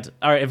 And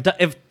all right,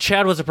 if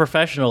Chad was a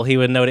professional, he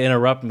would know to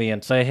interrupt me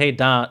and say,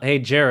 hey,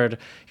 Jared,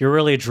 you're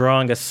really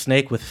drawing a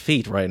snake with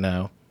feet right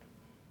now.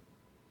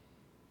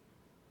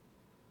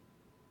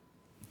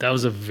 That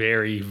was a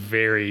very,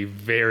 very,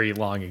 very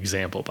long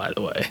example, by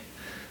the way.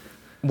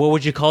 What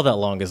would you call that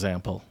long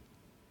example?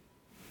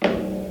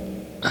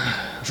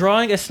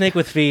 Drawing a snake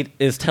with feet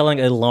is telling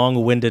a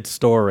long-winded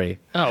story.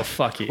 Oh,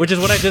 fuck you. Which is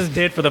what I just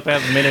did for the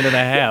past minute and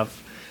a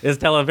half, is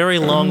tell a very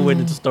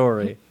long-winded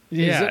story.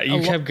 Yeah,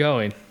 you kept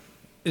going.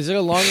 Is it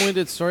a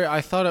long-winded story?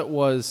 I thought it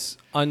was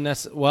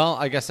unnecessary. Well,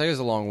 I guess that is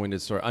a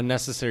long-winded story.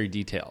 Unnecessary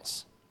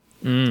details.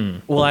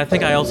 Well, I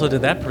think I also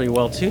did that pretty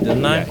well, too,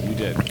 didn't I? Yeah, you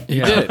did.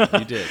 Yeah.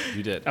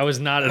 You did. I was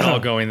not at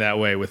all going that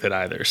way with it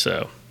either,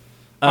 so.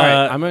 All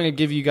right, I'm going to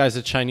give you guys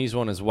a Chinese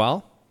one as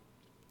well.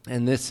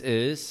 And this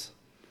is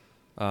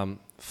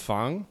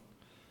Fang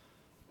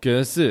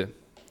Ge,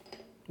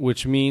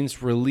 which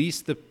means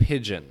release the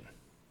pigeon.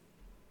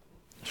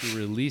 To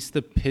release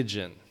the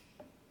pigeon.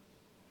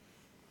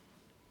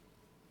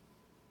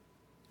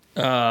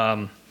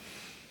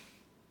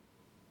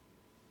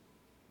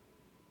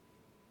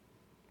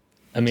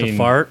 I mean, To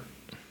fart?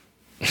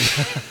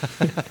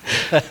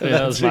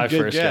 that was my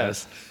first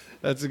guess.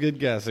 That's a good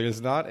guess. It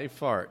is not a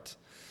fart.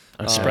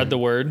 Spread the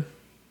word.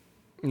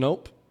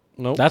 Nope.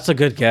 That's a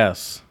good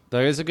guess.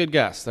 That is a good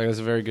guess. That is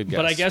a very good guess.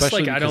 But I guess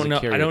Especially I because don't of know. I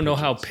carrier don't know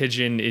how pigeons.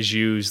 pigeon is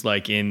used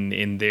like in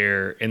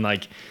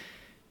like.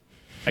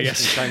 I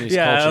guess. In Chinese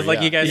Yeah, culture, I was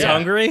like, you guys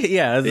hungry?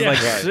 Yeah, it's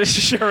like Right.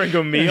 sharing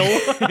a meal.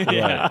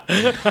 Yeah.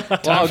 Well,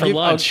 Time for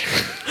lunch.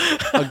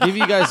 I'll give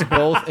you guys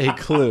both a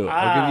clue.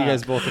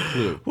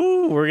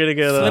 Ooh, we're going to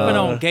get... Slipping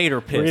on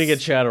gator piss. We're going to get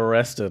Chad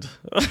arrested.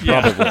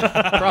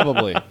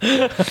 Probably.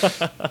 I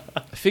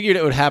figured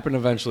it would happen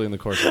eventually in the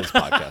course of this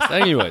podcast.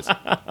 Anyways,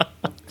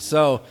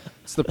 so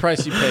it's the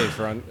price you pay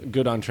for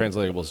good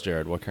untranslatables,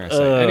 Jared. What can I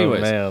say?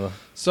 Anyways, man.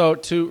 so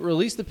to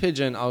release the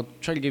pigeon, I'll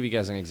try to give you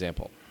guys an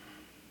example.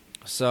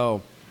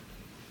 So,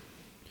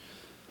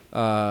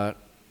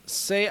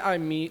 say I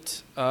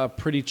meet a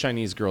pretty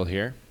Chinese girl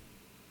here,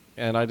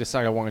 and I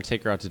decide I want to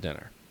take her out to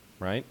dinner,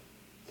 right?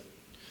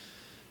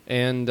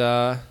 And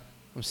I'm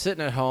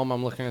sitting at home,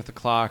 I'm looking at the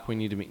clock, we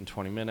need to meet in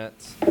 20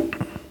 minutes. And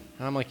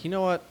I'm like, you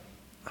know what?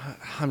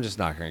 I'm just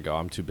not going to go,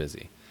 I'm too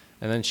busy.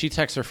 And then she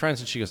texts her friends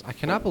and she goes, I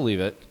cannot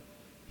believe it.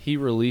 He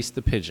released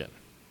the pigeon.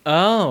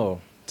 Oh.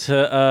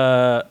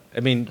 Don,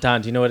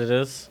 do you know what it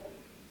is?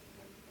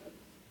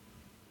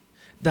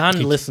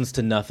 Don listens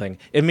to nothing.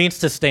 It means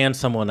to stand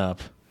someone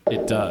up.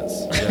 It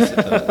does. Yes, it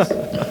does.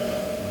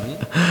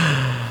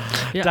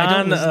 Yeah, Don, I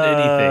don't listen to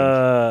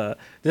anything.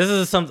 This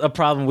is a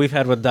problem we've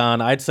had with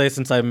Don. I'd say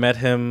since I met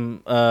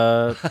him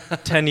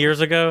 10 years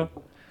ago,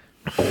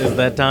 is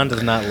that Don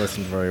does not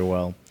listen very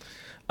well.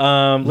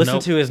 Listen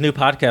to his new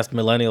podcast,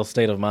 Millennial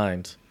State of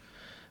Mind.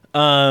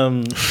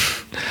 I'm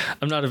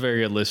not a very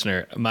good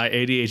listener. My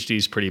ADHD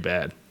is pretty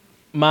bad.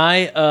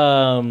 My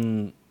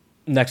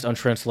next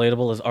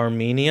untranslatable is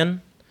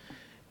Armenian,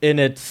 and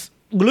it's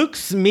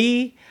Gluks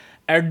mi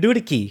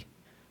erdudiki,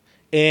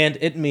 and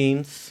it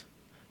means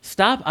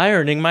stop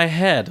ironing my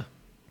head.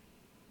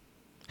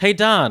 Hey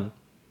Don,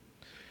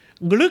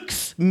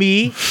 Gluks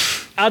mi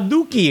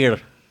adukir.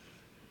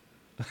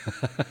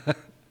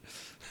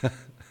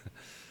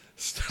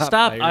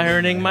 Stop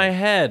ironing my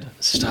head.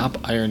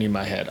 Stop ironing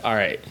my head. All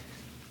right.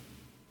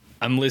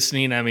 I'm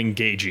listening. I'm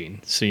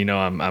engaging. So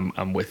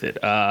I'm with it.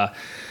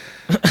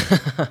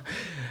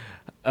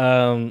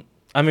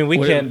 We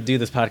can't do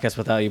this podcast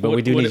without you, but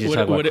we do need you to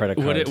talk about credit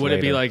cards. Would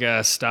it be like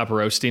stop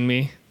roasting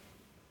me?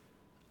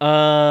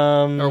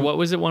 Or Or what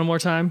was it one more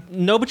time?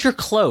 No, but you're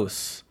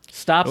close.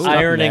 Stop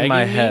ironing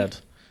my head.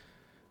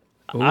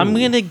 Ooh. I'm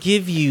going to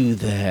give you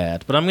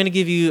that, but I'm going to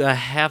give you a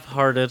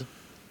half-hearted.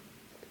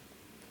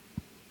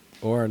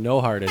 Or a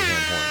no-hearted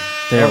ham horn.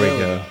 There we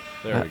go.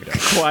 There we go.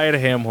 Quiet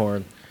ham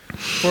horn.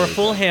 For a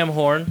full ham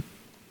horn,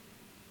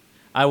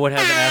 I would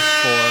have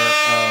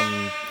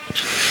asked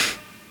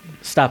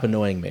for stop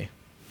annoying me.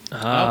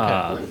 Okay,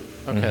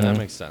 that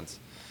makes sense.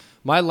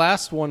 My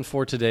last one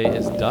for today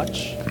is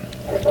Dutch.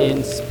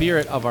 In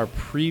spirit of our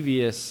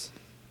previous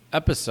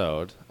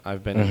episode,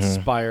 I've been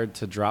inspired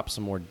to drop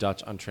some more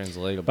Dutch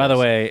untranslatable. By the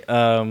way,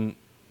 I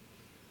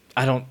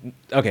don't...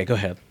 Okay, go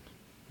ahead.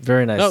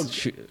 Very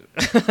nice.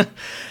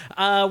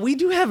 No. We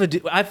do have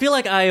I feel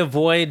like I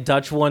avoid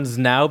Dutch ones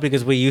now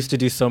because we used to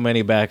do so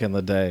many back in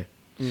the day.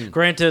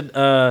 Granted,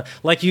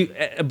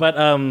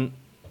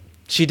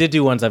 she did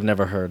do ones I've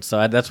never heard,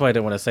 so that's why I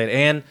didn't want to say it.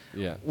 And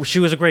she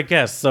was a great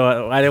guest,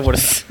 so I didn't want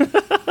to...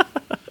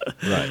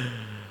 Right.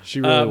 She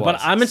really was. But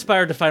I'm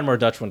inspired to find more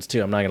Dutch ones,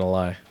 too. I'm not going to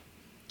lie.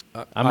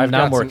 I'm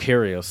now more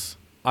curious.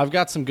 I've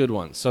got some good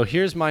ones. So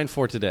here's mine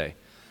for today.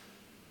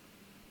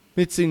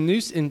 Met zijn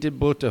neus in de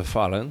boter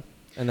vallen.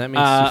 And that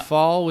means to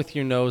fall with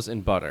your nose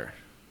in butter.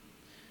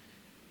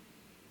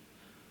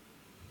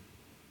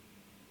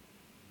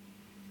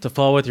 To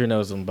fall with your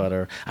nose in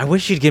butter. I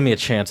wish you'd give me a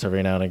chance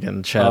every now and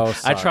again, Chad. Oh,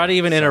 I try to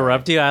even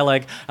interrupt you. I'm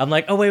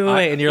like, oh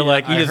wait, and you're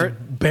like, you just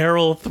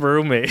barrel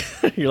through me.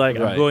 You're like,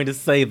 I'm going to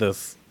say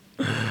this.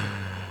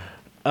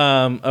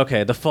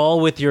 Okay, to fall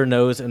with your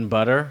nose in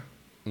butter.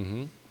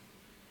 Mm-hmm.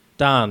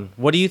 Don,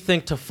 what do you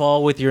think to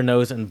fall with your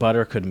nose in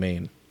butter could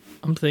mean?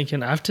 I'm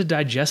thinking I have to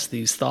digest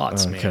these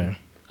thoughts, man.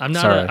 I'm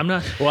not. Sorry. I'm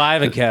not. Well, I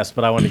have a guess,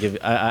 but I want to give.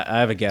 I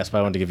have a guess, but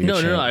I want to give you. a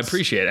chance. No. I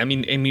appreciate it. I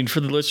mean, for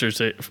the listeners,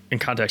 in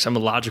context, I'm a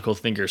logical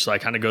thinker, so I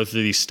kind of go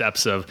through these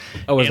steps of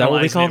is that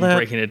what we call that?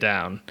 Breaking it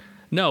down.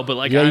 No, but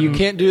like, you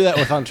can't do that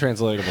with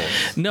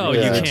untranslatables. No,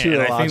 you can't.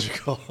 Too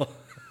illogical.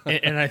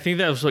 And I think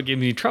that was what gave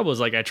me trouble. Is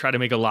like I try to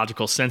make a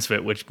logical sense of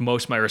it, which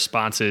most of my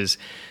responses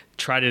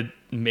try to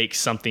make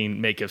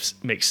something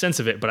make sense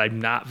of it, but I'm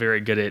not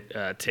very good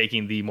at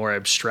taking the more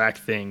abstract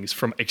things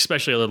from,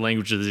 especially other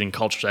languages and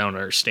cultures I don't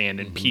understand,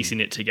 and piecing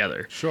it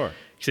together. Sure,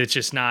 because it's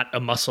just not a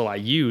muscle I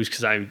use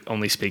because I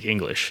only speak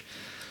English.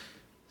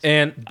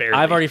 And barely.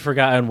 I've already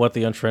forgotten what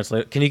the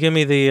untranslated. Can you give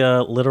me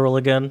the literal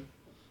again?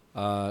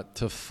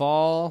 To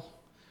fall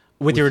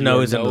with your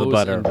nose into the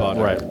butter.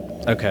 Right.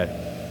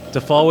 Okay. To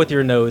fall with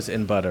your nose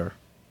in butter.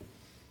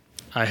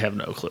 I have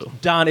no clue.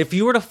 Don, if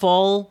you were to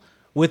fall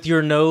with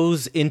your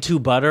nose into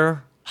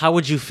butter, how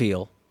would you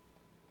feel?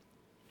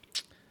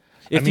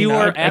 If you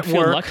were at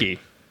work, lucky.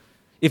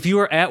 If you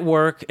were at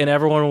work and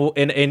everyone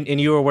and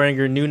you were wearing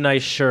your new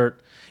nice shirt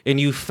and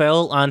you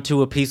fell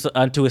onto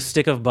a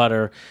stick of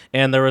butter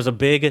and there was a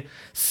big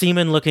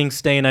semen-looking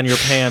stain on your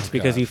pants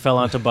because you fell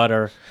onto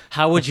butter,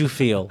 how would you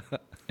feel?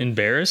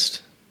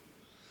 Embarrassed?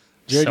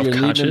 Jared, you're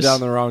leading down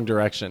the wrong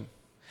direction.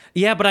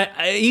 Yeah, but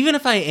I even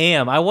if I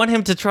am, I want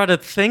him to try to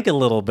think a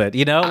little bit,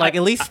 at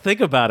least think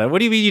about it. What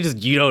do you mean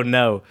you don't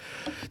know?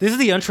 This is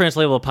the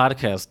Untranslatable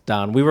Podcast,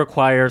 Don. We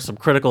require some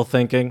critical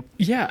thinking.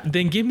 Yeah,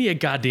 then give me a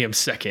goddamn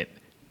second.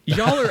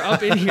 Y'all are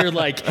up in here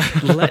like,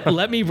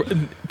 let me,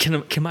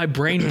 can my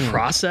brain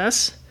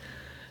process?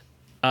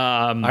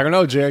 I don't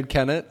know, Jared,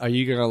 can it? Are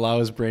you going to allow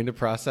his brain to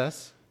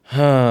process?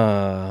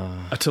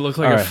 To look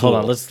like a fool.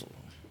 Hold on, let's,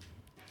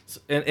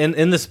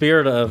 in the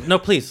spirit of, no,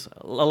 please,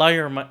 allow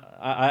your,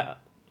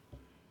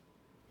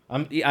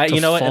 you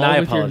know what? And I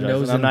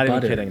apologize. And I'm not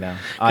even kidding now.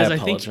 I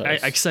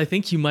apologize. Because I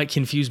think you might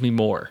confuse me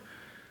more.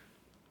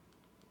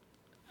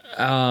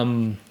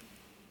 While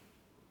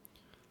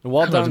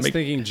Don's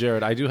thinking,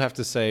 Jared, I do have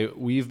to say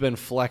we've been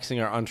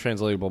flexing our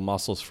untranslatable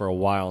muscles for a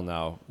while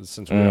now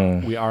since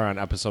we are on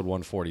episode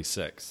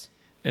 146.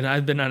 And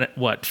I've been on,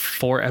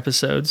 4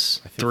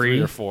 episodes?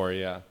 3 or 4,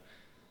 yeah.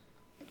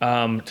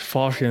 To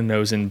fall off your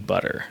nose in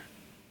butter.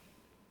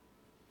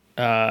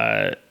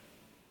 I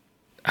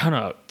don't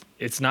know.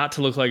 It's not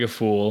to look like a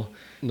fool.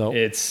 No.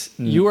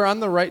 You were on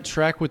the right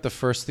track with the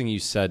first thing you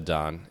said,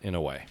 Don, in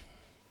a way.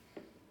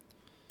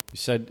 You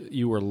said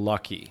you were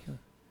lucky.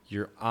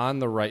 You're on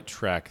the right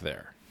track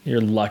there.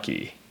 You're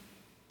lucky.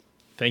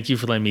 Thank you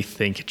for letting me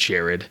think,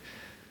 Jared.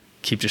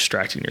 Keep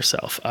distracting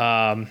yourself.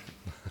 I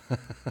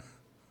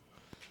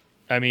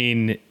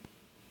mean,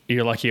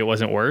 you're lucky it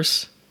wasn't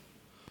worse?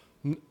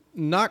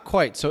 Not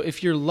quite. So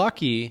if you're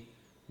lucky,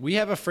 we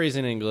have a phrase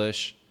in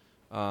English,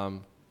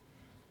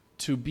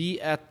 to be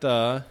at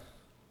the...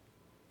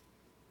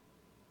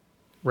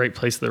 right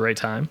place at the right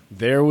time?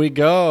 There we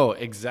go.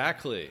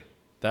 Exactly.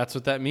 That's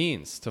what that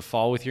means, to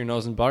fall with your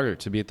nose in butter,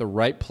 to be at the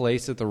right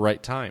place at the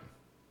right time.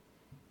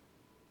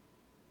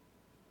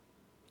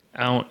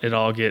 I don't at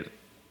all get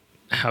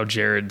how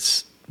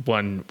Jared's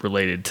one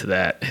related to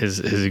that, his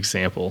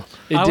example.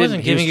 I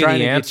wasn't giving you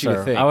the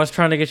answer. I was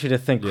trying to get you to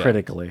think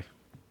critically.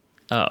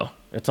 Oh.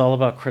 It's all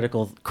about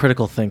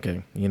critical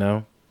thinking, you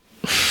know?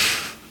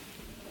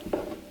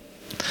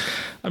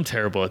 I'm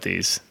terrible at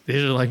these.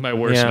 These are like my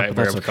worst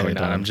nightmare of coming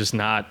on. I'm just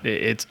not.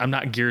 I'm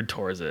not geared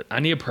towards it. I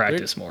need to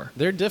practice more.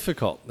 They're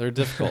difficult.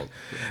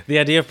 The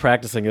idea of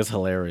practicing is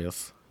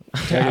hilarious.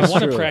 I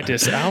want to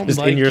practice. I don't just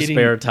like in your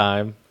spare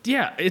time.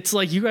 Yeah, it's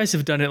like you guys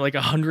have done it like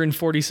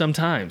 140 some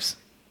times.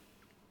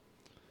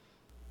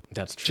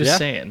 That's true. Just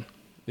saying.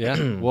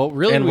 Yeah. Well,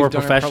 really, and we're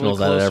professionals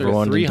at it,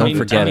 everyone. Don't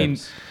forget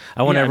it.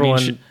 I want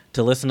everyone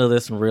to listen to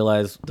this and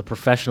realize the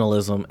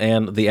professionalism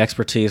and the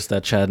expertise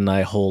that Chad and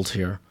I hold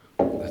here.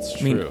 That's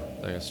true.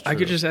 That's true. I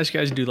could just ask you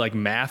guys to do like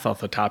math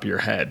off the top of your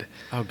head.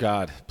 Oh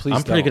God, please!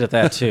 I'm pretty good at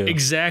that too.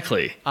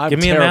 Exactly. Give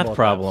me a math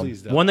problem.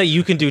 One that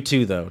you can do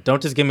too, though.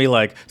 Don't just give me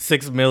like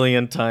 6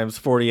 million times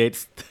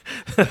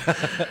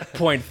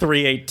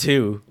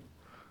 48.382.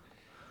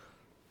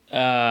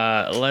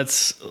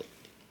 Let's.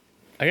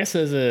 I guess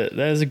that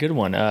is a good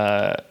one.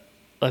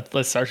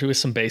 Let's start with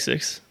some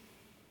basics.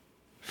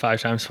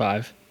 5 times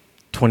 5.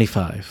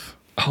 25.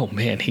 Oh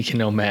man, he can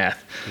know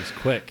math. He's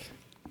quick.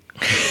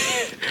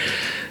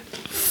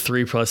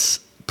 3 plus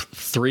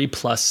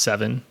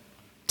 7.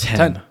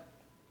 10.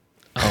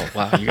 Oh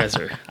wow, you guys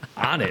are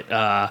on it.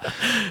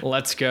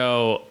 Let's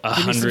go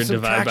 100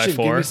 divided by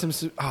 4. Give me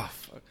some.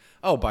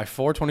 By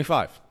 4,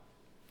 25.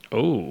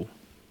 Oh,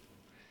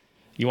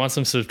 you want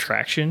some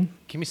subtraction?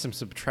 Give me some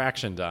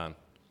subtraction, Don.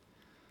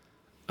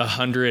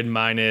 100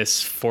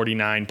 minus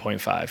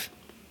 49.5.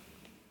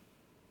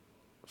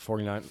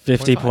 49.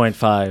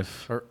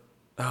 50.5.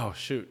 Oh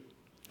shoot.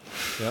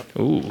 Yep.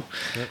 Ooh.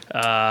 Yep.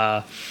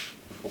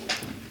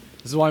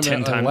 This is why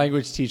I'm a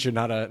language teacher,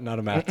 not a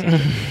math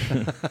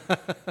teacher.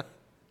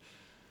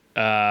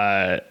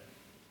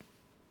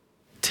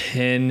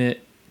 10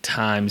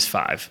 times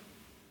 5.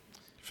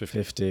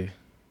 50.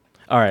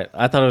 All right.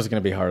 I thought it was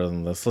going to be harder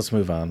than this. Let's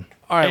move on.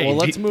 All right. Well,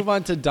 let's move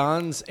on to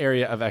Don's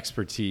area of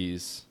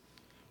expertise,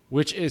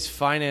 which is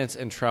finance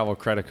and travel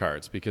credit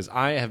cards, because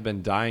I have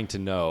been dying to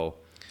know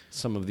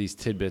some of these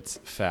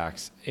tidbits,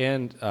 facts,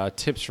 and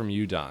tips from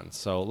you, Don.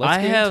 So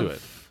let's get into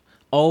it.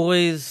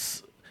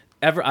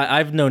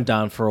 I've known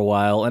Don for a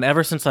while, and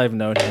ever since I've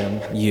known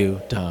him, I've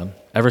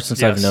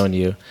known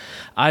you,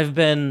 I've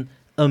been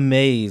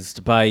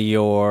amazed by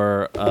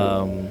your,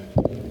 the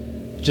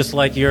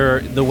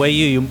way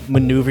you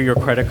maneuver your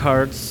credit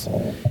cards,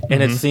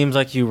 and it seems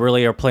like you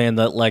really are playing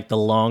the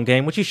long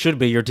game, which you should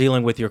be. You're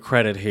dealing with your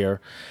credit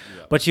here,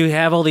 but you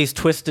have all these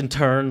twists and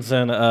turns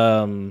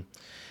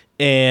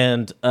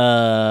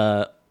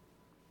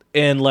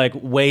and like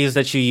ways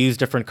that you use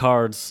different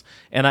cards,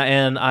 and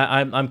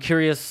I'm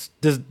curious,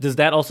 does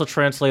that also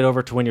translate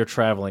over to when you're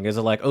traveling? Is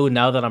it like, oh,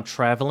 now that I'm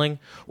traveling,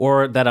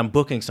 or that I'm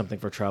booking something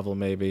for travel?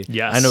 Maybe.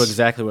 Yes. I know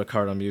exactly what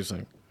card I'm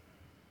using.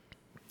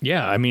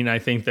 Yeah, I mean, I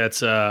think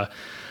that's one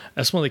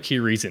of the key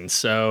reasons.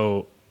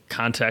 So,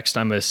 context: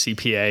 I'm a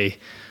CPA,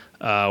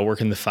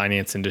 work in the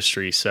finance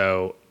industry,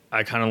 so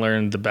I kind of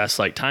learned the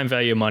best time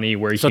value of money,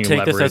 where you can leverage.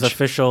 So take this as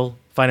official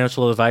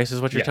financial advice,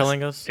 is what you're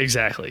telling us?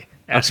 Exactly.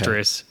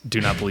 Asterisk, do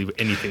not believe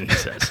anything he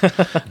says.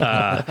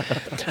 But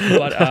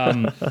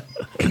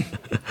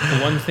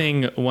one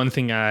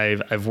thing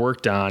I've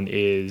worked on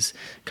is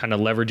kind of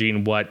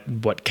leveraging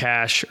what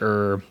cash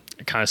or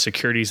kind of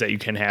securities that you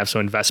can have,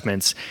 so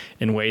investments,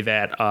 in way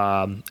that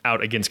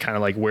out against kind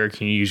of where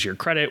can you use your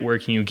credit, where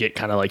can you get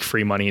kind of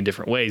free money in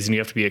different ways, and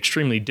you have to be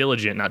extremely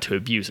diligent not to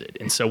abuse it.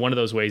 And so one of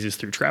those ways is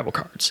through travel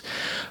cards,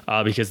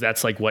 because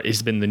that's what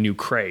has been the new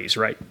craze,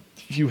 right?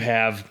 You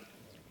have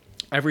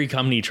every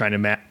company trying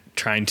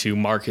to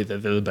market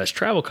that they're the best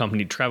travel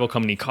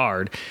company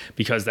card,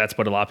 because that's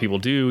what a lot of people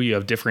do. You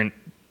have different,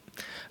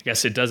 I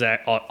guess it does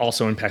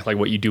also impact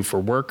what you do for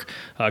work.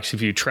 Because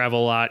if you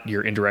travel a lot,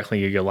 you're indirectly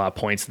going to get a lot of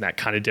points, and that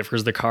kind of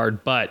differs the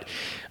card. But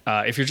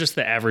if you're just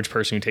the average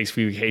person who takes a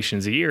few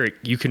vacations a year,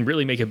 you can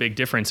really make a big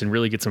difference and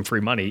really get some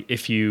free money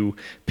if you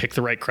pick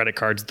the right credit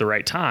cards at the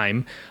right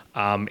time,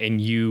 and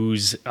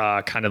use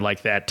kind of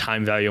that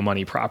time value of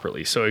money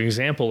properly. So an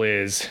example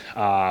is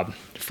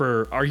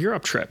for our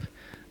Europe trip.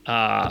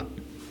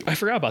 I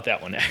forgot about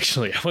that one,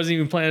 actually. I wasn't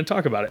even planning to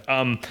talk about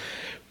it.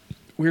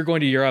 We were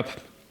going to Europe.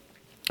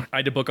 I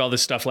had to book all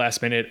this stuff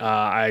last minute.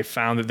 I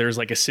found that there's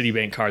like a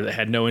Citibank card that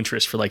had no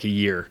interest for like a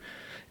year.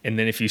 And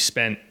then if you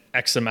spent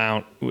X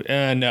amount,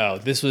 no,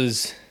 this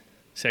was,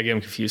 see, I get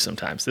them confused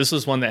sometimes. This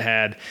was one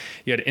that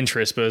you had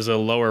interest, but it was a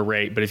lower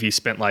rate. But if you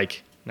spent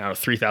like, now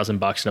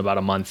 $3,000 in about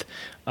a month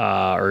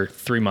or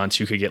 3 months,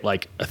 you could get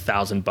like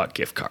 $1,000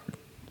 gift card.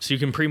 So you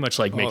can pretty much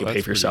like make it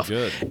pay for yourself,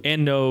 good.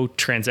 And no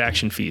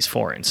transaction fees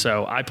foreign.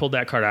 So I pulled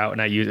that card out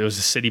and it was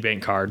a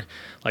Citibank card.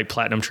 Like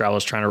Platinum Travel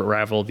is trying to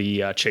rival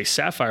the Chase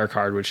Sapphire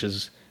card,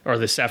 or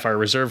the Sapphire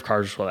Reserve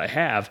card is what I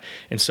have.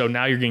 And so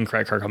now you're getting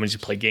credit card companies to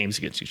play games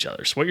against each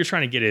other. So what you're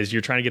trying to get is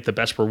you're trying to get the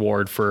best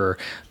reward for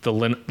the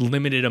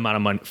limited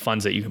amount of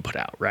funds that you can put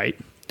out, right?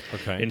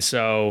 Okay. And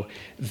so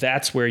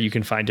that's where you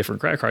can find different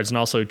credit cards, and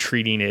also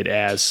treating it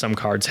as some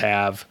cards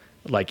have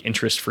like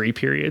interest-free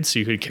periods. So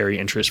you could carry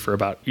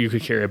you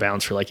could carry a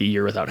balance for like a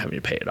year without having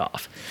to pay it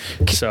off.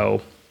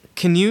 So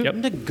Can you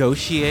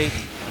negotiate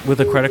with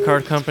a credit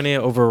card company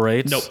over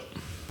rates? Nope.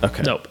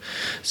 Okay. Nope.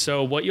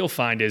 So what you'll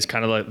find is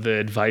kind of like the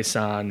advice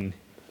on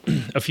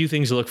a few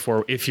things to look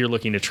for if you're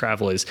looking to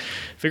travel is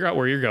figure out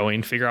where you're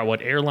going, figure out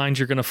what airlines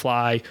you're going to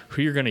fly,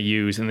 who you're going to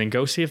use, and then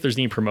go see if there's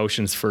any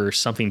promotions for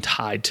something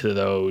tied to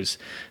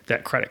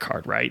that credit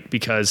card, right?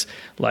 Because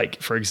like,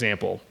 for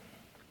example,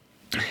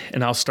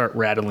 and I'll start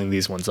rattling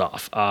these ones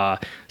off.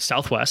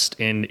 Southwest,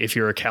 and if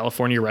you're a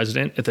California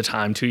resident at the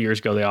time, 2 years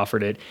ago, they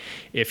offered it.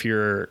 If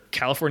you're a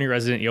California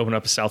resident, you open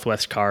up a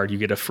Southwest card, you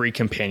get a free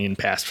companion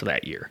pass for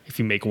that year if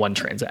you make one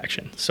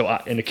transaction. So,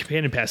 and a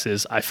companion pass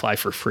is I fly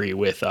for free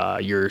with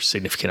your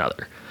significant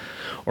other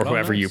or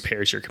whoever you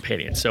pairs your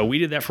companion. So we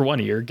did that for 1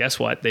 year. Guess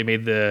what? They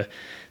made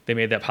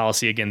that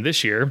policy again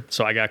this year.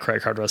 So I got a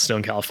credit card while I was still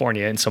in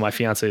California, and so my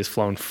fiance has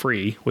flown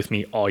free with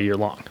me all year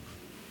long.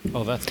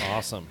 Oh, that's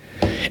awesome.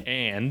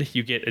 And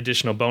you get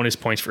additional bonus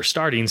points for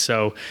starting.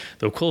 So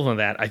the equivalent of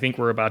that, I think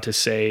we're about to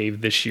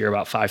save this year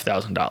about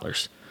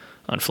 $5,000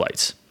 on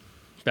flights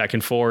back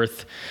and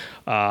forth,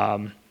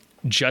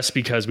 just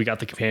because we got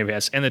the companion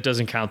pass. And that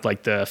doesn't count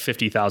like the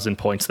 50,000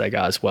 points that I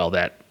got as well.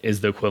 That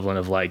is the equivalent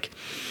of like,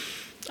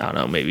 I don't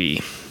know, maybe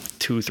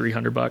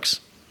 $200-300.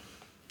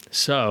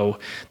 So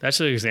that's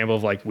an example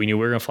of like, we knew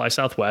we were going to fly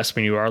Southwest.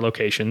 We knew our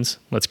locations.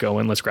 Let's go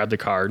in, let's grab the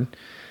card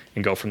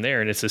and go from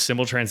there. And it's a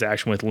simple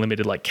transaction with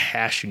limited like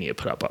cash you need to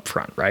put up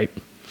front, right?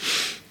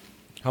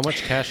 How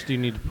much cash do you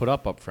need to put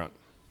up front?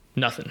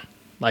 Nothing.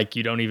 Like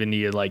you don't even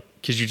need to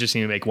because you just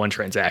need to make one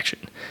transaction.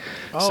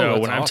 Oh, so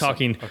that's when I'm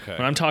awesome.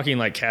 when I'm talking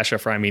like cash up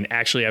front, I mean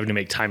actually having to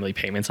make timely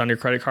payments on your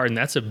credit card, and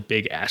that's a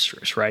big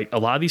asterisk, right? A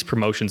lot of these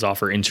promotions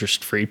offer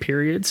interest-free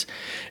periods,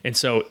 and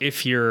so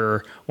if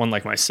you're one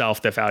like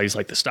myself that values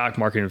like the stock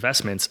market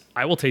investments,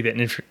 I will take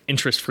that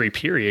interest-free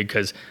period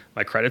because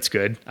my credit's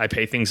good, I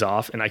pay things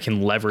off, and I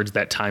can leverage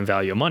that time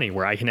value of money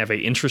where I can have a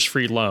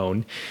interest-free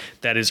loan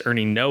that is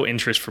earning no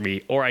interest for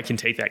me, or I can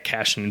take that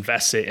cash and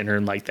invest it and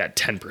earn like that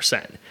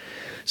 10%.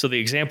 So the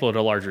example at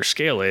a larger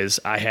scale is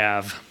I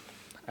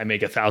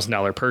make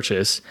 $1,000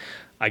 purchase,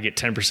 I get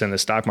 10% of the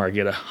stock market,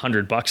 get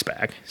 $100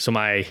 back. So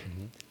my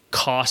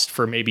cost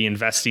for maybe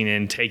investing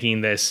in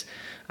taking this,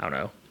 I don't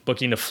know,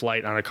 booking a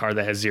flight on a card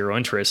that has zero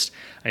interest,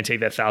 I take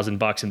that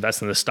 $1,000,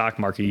 invest in the stock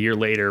market. A year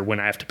later, when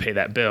I have to pay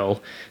that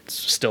bill, it's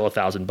still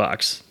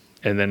 $1,000,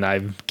 and then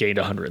I've gained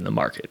 100 in the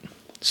market.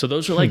 So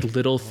those are like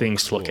little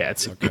things to look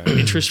at. Okay.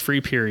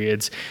 Interest-free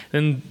periods,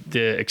 then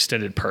the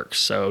extended perks.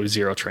 So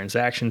 0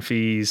 transaction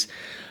fees.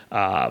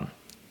 I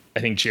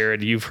think,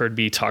 Jared, you've heard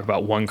me talk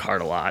about one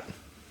card a lot.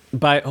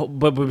 By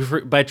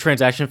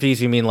transaction fees,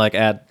 you mean like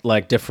at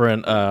like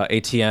different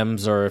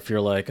ATMs, or if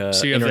you're like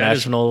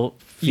international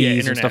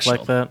fees and stuff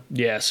like that?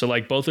 Yeah, so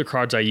like both the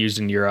cards I used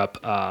in Europe,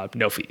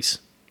 no fees.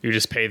 You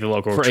just pay the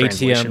local for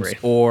translation ATMs rate.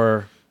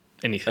 Or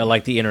anything.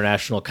 Like the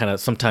international kind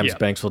of, sometimes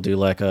banks will do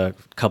like a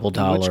couple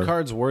 $. Which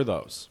cards were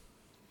those?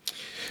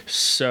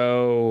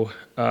 So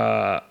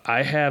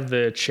I have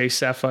the Chase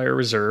Sapphire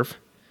Reserve,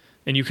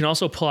 and you can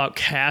also pull out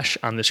cash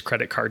on this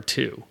credit card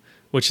too,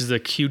 which is a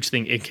huge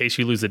thing in case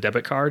you lose the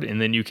debit card.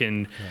 And then you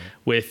can,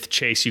 with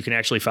Chase, you can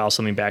actually file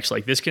something back. So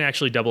like this can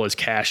actually double as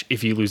cash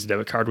if you lose the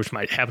debit card, which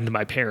might happen to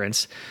my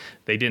parents.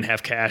 They didn't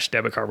have cash,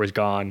 debit card was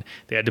gone.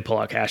 They had to pull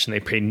out cash, and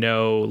they paid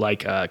no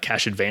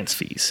cash advance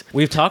fees.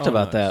 We've talked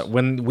about that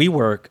when when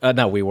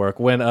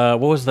what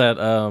was that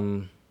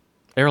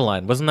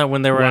airline? Wasn't that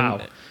when they were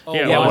Wow.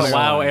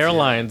 Wow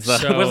Airlines.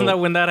 So, wasn't that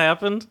when that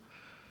happened?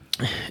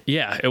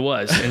 Yeah, it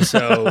was. And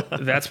so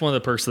that's one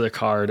of the perks of the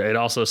card. It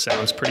also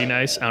sounds pretty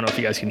nice. I don't know if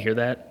you guys can hear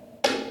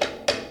that.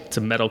 It's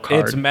a metal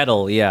card. It's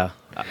metal, yeah.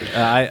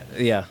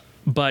 Yeah.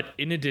 But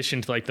in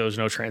addition to like those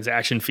no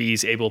transaction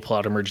fees, able to pull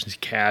out emergency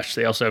cash,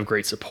 they also have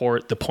great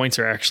support. The points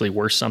are actually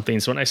worth something.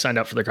 So when I signed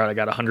up for the card, I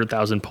got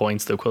 100,000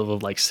 points, the equivalent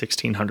of like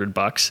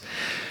 $1,600.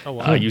 Oh,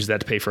 wow. I used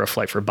that to pay for a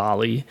flight for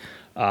Bali.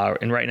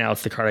 And right now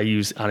it's the card I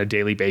use on a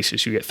daily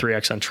basis. You get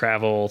 3x on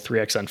travel,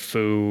 3x on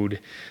food,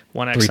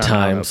 1x 3 on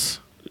times.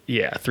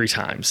 Yeah, 3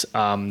 times.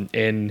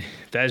 And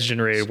that has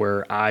generated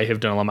where I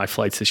have done all my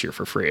flights this year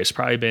for free. It's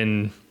probably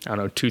been, I don't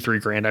know,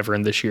 $2-3 grand I've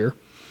earned this year.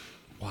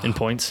 in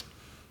points.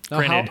 Now,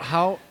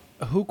 Granted,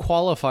 who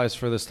qualifies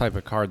for this type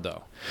of card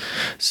though?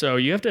 so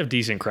you have to have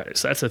decent credit.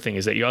 So that's the thing,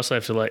 is that you also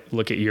have to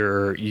look at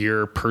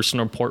your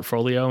personal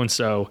portfolio. And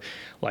so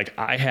like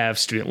I have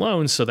student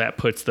loans, so that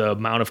puts the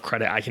amount of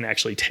credit I can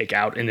actually take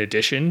out in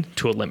addition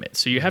to a limit.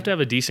 So you have to have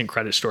a decent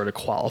credit score to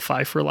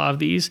qualify for a lot of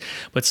these,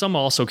 but some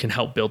also can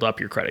help build up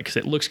your credit because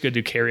it looks good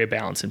to carry a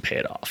balance and pay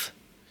it off.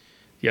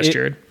 Yes,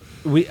 Jared?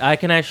 I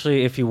can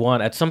actually, if you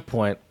want, at some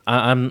point.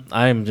 I'm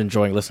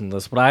enjoying listening to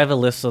this, but I have a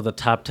list of the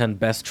top 10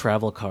 best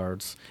travel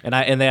cards,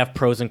 and they have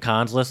pros and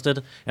cons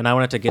listed. And I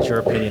wanted to get your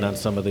opinion on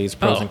some of these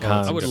pros and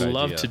cons. I would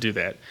love idea. to do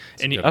that.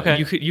 That's And a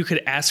good you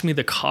could ask me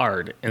the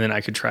card, and then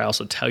I could try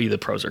also tell you the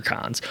pros or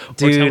cons, or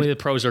Dude, tell me the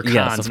pros or cons,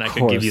 yes, and I of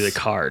could give you the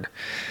course. card.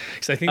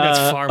 Because I think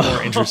that's far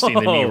more interesting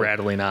than me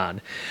rattling on.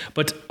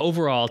 But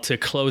overall, to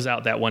close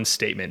out that one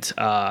statement,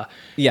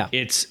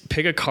 it's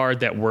pick a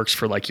card that works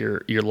for like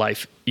your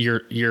life,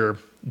 your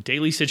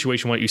daily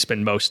situation, what you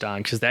spend most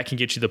on, because that can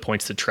get you the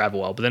points to travel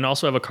well. But then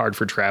also have a card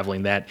for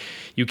traveling that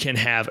you can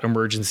have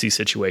emergency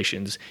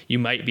situations. You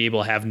might be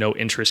able to have no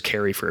interest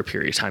carry for a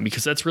period of time,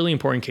 because that's really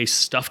important in case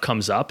stuff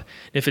comes up.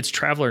 If it's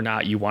travel or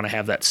not, you want to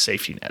have that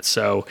safety net.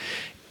 So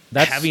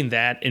having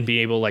that and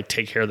being able to like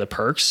take care of the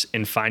perks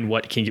and find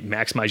what can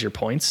maximize your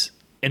points,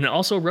 and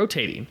also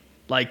rotating.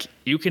 Like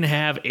you can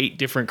have 8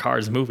 different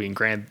cards moving.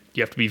 Granted,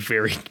 you have to be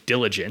very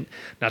diligent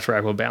not to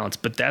rack up balance,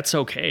 but that's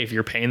okay if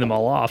you're paying them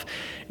all off.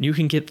 You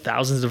can get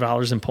thousands of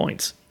dollars in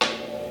points.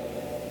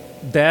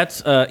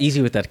 That's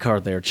easy with that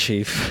card there,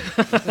 Chief.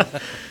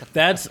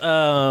 That's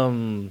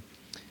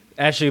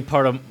actually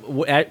part of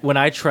when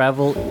I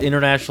travel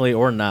internationally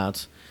or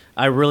not.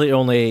 I really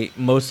only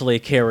mostly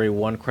carry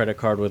one credit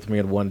card with me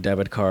and one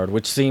debit card,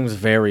 which seems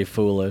very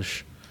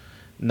foolish.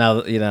 Now,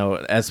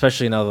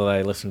 especially now that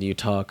I listen to you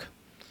talk.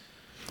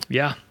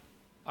 Yeah.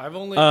 I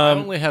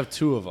only have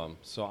 2 of them,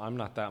 so I'm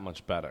not that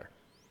much better.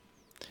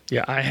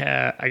 Yeah,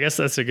 I guess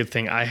that's a good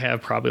thing. I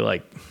have probably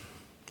like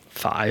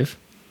 5.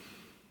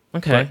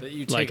 Okay. That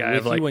you take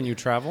with you when you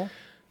travel?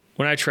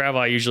 When I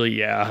travel, I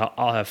usually,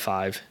 I'll have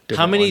 5.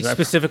 How many ones.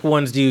 specific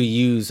ones do you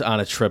use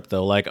on a trip,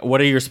 though? Like, what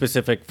are your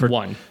specific...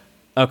 One.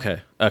 Okay.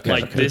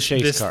 Like this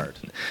Chase card.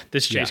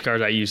 This Chase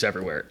card I use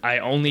everywhere. I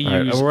only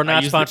use... We're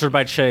not sponsored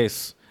by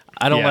Chase.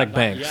 I don't like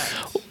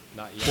banks.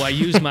 Well, I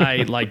use my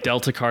like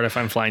Delta card if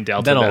I'm flying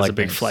Delta. That's a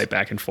big flight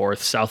back and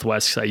forth.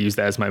 Southwest, I use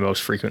that as my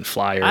most frequent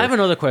flyer. I have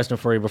another question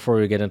for you before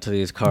we get into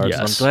these cards. Yes.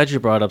 I'm glad you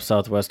brought up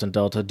Southwest and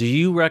Delta. Do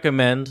you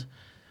recommend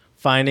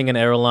finding an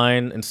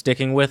airline and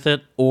sticking with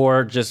it,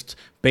 or just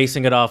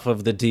basing it off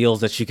of the deals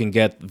that you can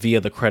get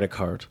via the credit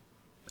card?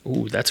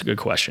 Ooh, that's a good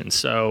question.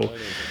 So,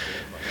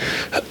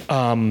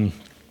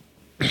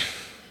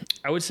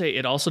 I would say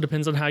it also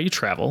depends on how you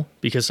travel,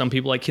 because some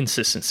people like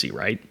consistency,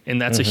 right?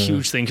 And that's a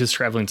huge thing because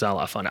traveling's not a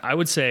lot of fun. I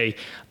would say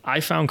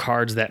I found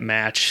cards that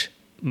match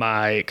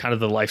my kind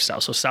of the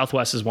lifestyle. So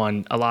Southwest is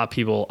one a lot of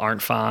people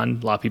aren't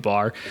fond. A lot of people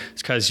are.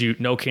 It's because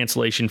no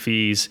cancellation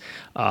fees,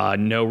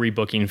 no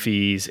rebooking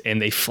fees,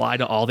 and they fly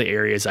to all the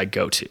areas I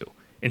go to.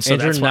 And so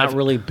you're not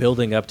really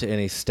building up to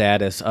any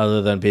status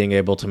other than being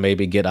able to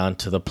maybe get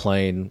onto the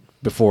plane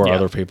before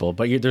other people.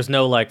 But there's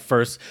no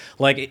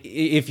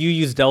if you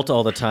use Delta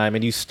all the time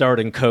and you start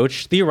in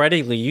coach,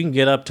 theoretically you can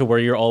get up to where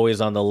you're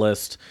always on the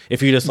list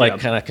if you just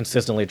kind of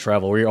consistently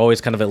travel, where you're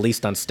always kind of at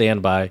least on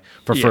standby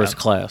for first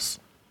class.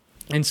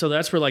 And so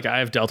that's where I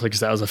have Delta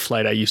because that was a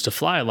flight I used to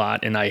fly a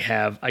lot, and I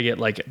get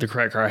the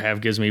credit card I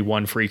have gives me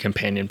 1 free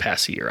companion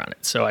pass a year on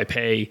it. So I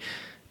pay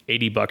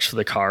 $80 for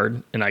the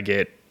card, and I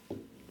get,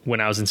 when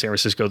I was in San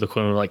Francisco, the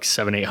equivalent of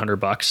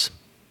 $700-800.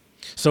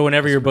 So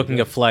whenever you're booking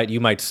a flight,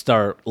 you might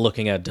start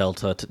looking at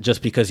Delta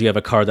just because you have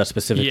a card that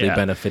specifically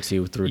benefits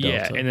you through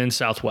Delta. Yeah, and then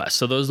Southwest.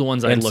 So those are the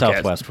ones I and look at.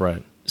 Southwest,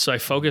 right. So I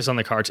focus on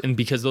the cards, and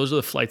because those are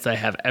the flights that I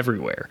have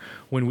everywhere.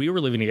 When we were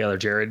living together,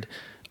 Jared,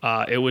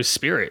 it was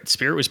Spirit.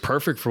 Spirit was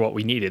perfect for what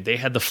we needed. They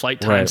had the flight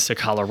times to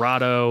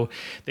Colorado.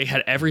 They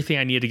had everything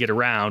I needed to get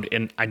around,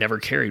 and I never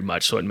carried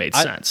much, so it made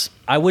sense.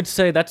 I would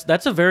say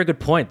that's a very good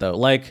point, though.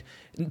 Like,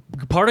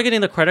 part of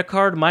getting the credit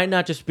card might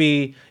not just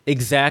be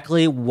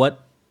exactly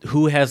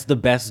who has the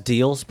best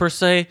deals per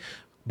se,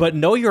 but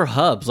know your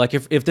hubs. Like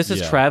if this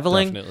is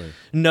traveling,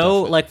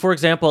 definitely. Like for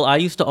example,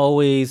 I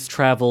always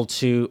travel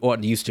to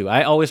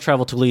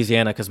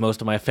Louisiana because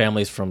most of my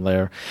family's from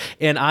there,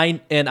 and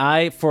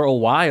I for a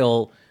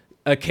while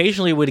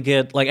occasionally would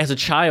get, like, as a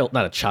child,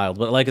 not a child,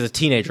 but like as a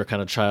teenager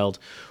kind of child,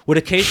 would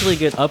occasionally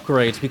get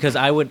upgrades because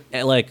I would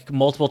like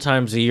multiple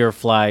times a year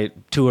fly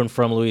to and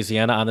from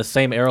Louisiana on the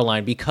same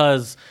airline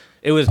because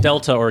it was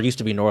Delta, or it used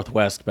to be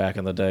Northwest back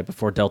in the day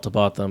before Delta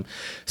bought them,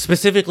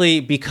 specifically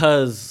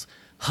because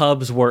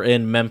hubs were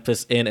in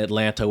Memphis and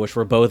Atlanta, which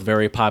were both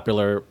very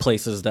popular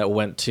places that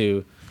went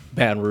to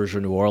Baton Rouge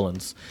or New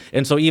Orleans.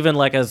 And so even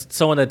like as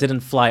someone that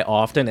didn't fly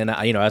often, and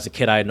as a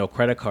kid I had no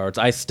credit cards,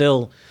 I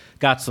still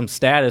got some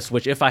status,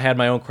 which if I had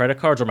my own credit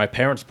cards, or my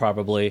parents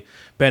probably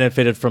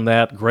benefited from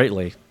that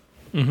greatly.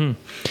 Mm-hmm.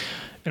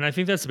 And I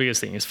think that's the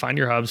biggest thing is find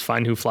your hubs,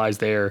 find who flies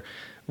there.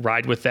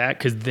 ride with that,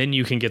 because then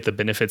you can get the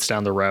benefits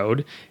down the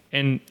road.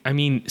 And I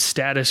mean,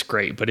 status,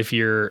 great, but if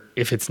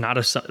it's not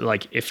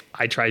if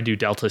I try to do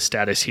Delta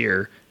status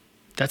here,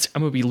 I'm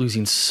gonna be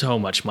losing so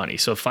much money.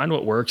 So find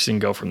what works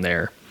and go from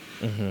there.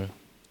 Mm-hmm.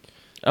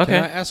 Okay.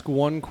 Can I ask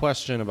one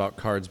question about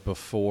cards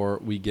before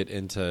we get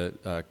into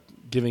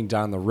giving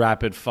Don the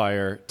rapid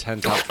fire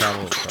 10 top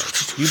travel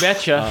cards? You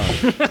betcha.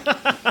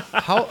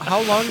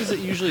 How long does it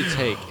usually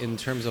take in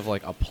terms of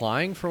like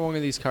applying for one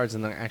of these cards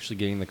and then actually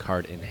getting the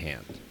card in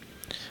hand?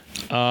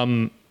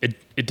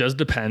 It does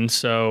depend.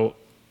 So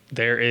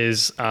there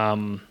is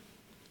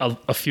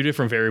a few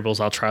different variables.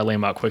 I'll try to lay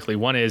them out quickly.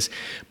 One is,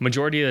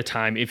 majority of the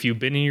time, if you've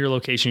been in your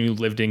location you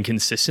lived in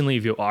consistently,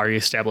 if you already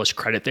established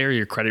credit there,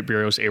 your credit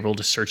bureau is able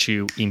to search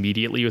you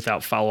immediately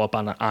without follow-up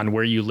on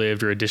where you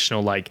lived, or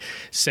additional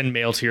send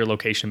mail to your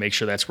location to make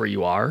sure that's where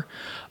you are.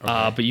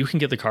 Okay. But you can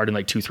get the card in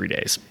 2-3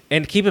 days.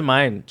 And keep in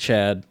mind,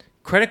 Chad,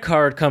 credit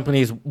card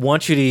companies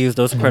want you to use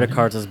those credit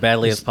cards as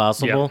badly as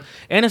possible. Yeah.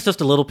 And it's just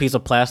a little piece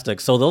of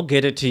plastic, so they'll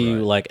get it to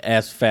you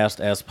as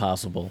fast as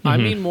possible. Mm-hmm. I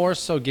mean more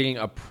so getting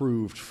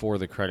approved for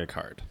the credit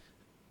card.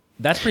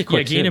 That's pretty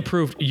quick. Yeah, getting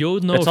approved.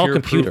 You'll know if you're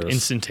approved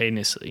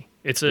instantaneously.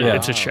 It's a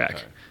check.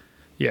 Okay.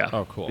 Yeah.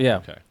 Oh, cool. Yeah.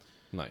 Okay.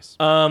 Nice.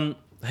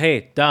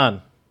 Hey,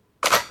 Don.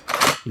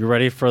 You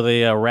ready for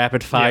the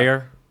rapid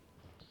fire?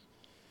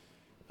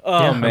 Yeah.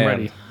 Oh, man. I'm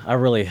ready. I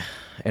really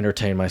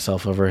entertain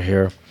myself over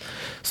here.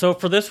 So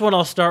for this one,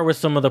 I'll start with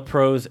some of the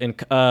pros and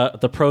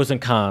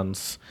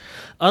cons.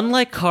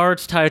 Unlike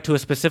cards tied to a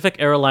specific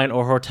airline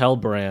or hotel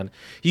brand,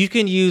 you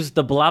can use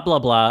the blah blah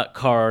blah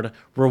card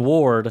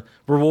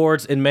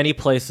rewards in many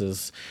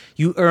places.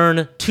 You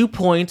earn 2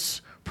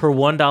 points per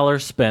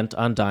 $1 spent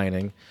on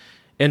dining,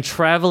 and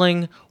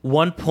traveling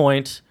 1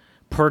 point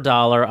per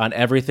dollar on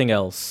everything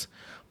else.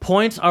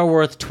 Points are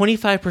worth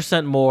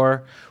 25%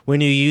 more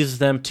when you use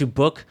them to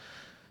book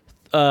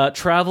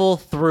travel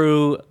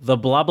through the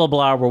blah blah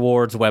blah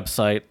rewards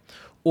website,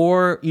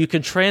 or you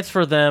can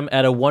transfer them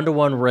at a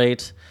 1-to-1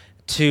 rate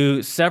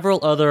to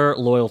several other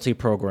loyalty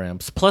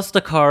programs. Plus,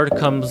 the card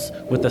comes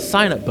with a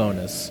sign-up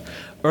bonus.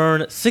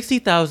 Earn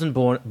 60,000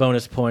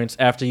 bonus points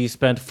after you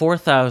spend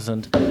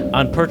 4,000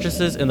 on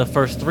purchases in the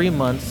first 3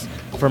 months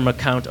from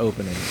account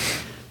opening.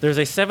 There's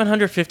a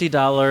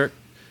 $750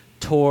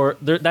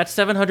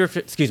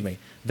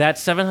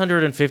 That's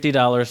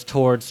 $750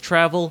 towards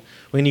travel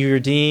when you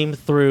redeem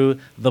through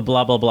the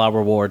blah blah blah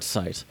rewards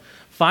site.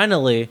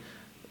 Finally,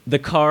 the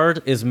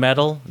card is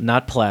metal,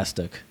 not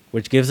plastic,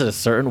 which gives it a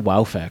certain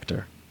wow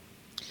factor.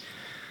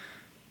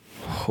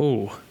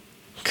 Oh,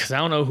 because I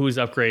don't know who's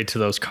upgraded to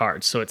those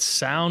cards, so it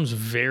sounds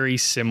very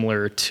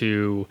similar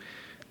to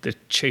the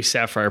Chase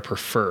Sapphire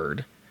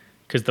Preferred,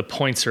 because the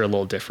points are a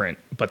little different,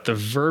 but the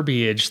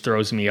verbiage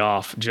throws me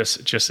off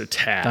just a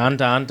tad.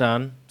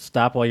 Don,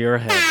 stop while you're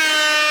ahead.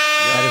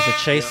 That is the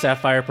Chase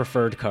Sapphire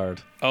Preferred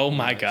card. Oh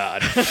my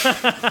God.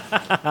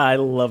 I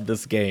love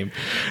this game.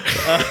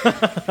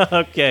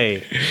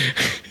 Okay.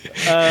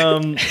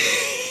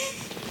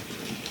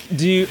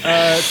 Do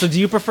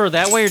you prefer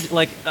that way, or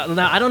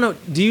now I don't know,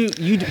 do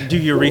you do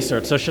your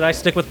research, so should I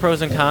stick with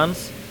pros and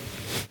cons?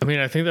 I mean,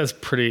 I think that's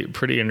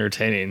pretty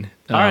entertaining.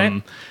 All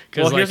right.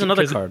 Well, here's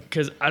another card.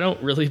 Because I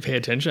don't really pay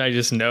attention. I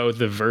just know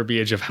the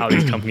verbiage of how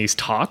these companies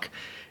talk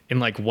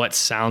and what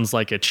sounds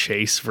like a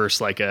Chase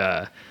versus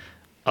a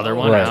other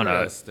one. Right. I don't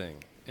know.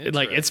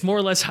 It's more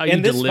or less how you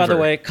deliver. And this, by the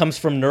way, comes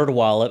from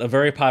NerdWallet, a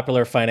very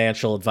popular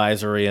financial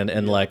advisory and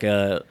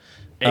a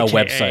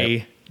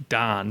website.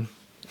 Don.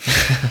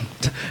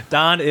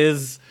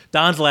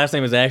 Don's last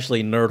name is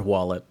actually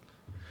NerdWallet.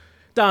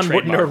 Don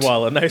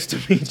NerdWallet, nice to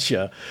meet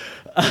you.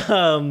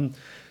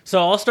 So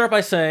I'll start by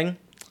saying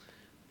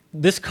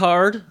this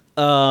card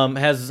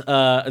has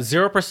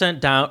 0%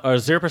 down or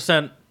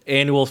 0%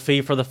 annual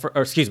fee for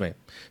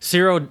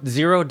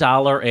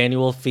 $0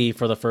 annual fee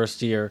for the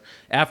first year.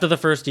 After the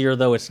first year,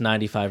 though, it's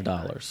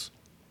 $95.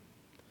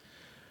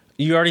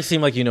 You already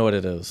seem like you know what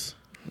it is.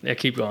 Yeah,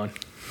 keep going.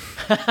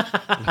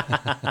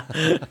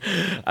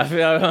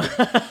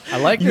 I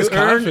like this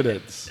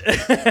confidence.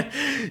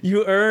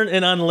 You earn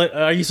an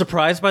unlimited. Are you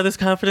surprised by this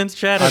confidence,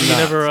 Chad? Have you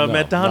never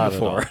met Don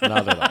before?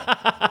 Not at all.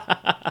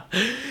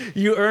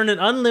 You earn an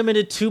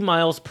unlimited 2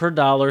 miles per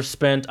dollar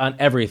spent on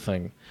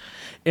everything.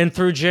 And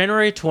through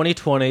January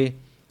 2020,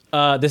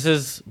 this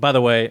is, by the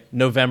way,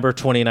 November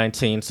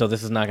 2019, so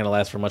this is not going to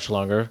last for much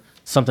longer.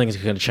 Something's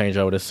going to change,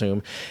 I would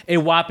assume. A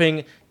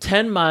whopping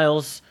 10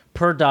 miles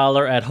per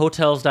dollar at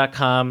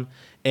hotels.com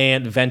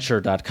and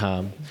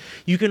venture.com.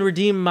 You can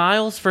redeem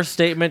miles for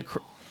statement.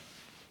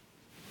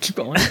 Keep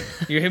going.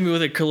 You hit me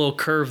with a little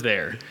curve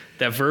there.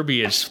 That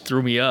verbiage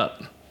threw me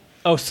up.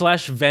 Oh,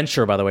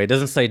 /venture, by the way. It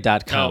doesn't say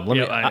 .com.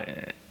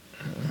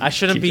 I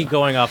shouldn't be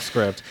going off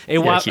script.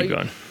 Keep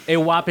going. A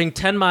whopping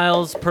 10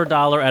 miles per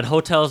dollar at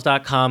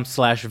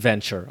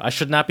hotels.com/venture. I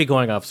should not be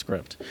going off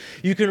script.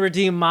 You can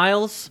redeem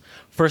miles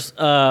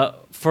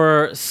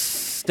for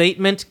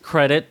statement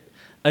credit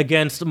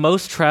against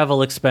most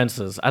travel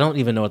expenses. I don't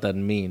even know what that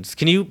means.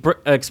 Can you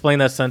explain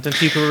that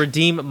sentence? You can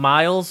redeem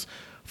miles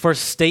for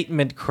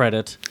statement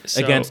credit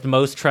against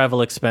most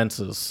travel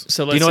expenses.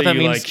 So do you know what that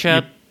means,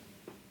 Chad?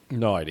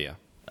 No idea.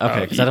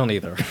 Okay, because I don't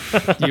either.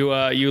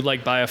 You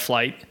like buy a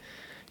flight,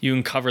 you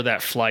can cover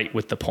that flight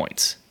with the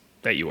points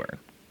that you earn.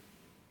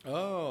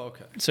 Oh,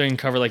 okay. So you can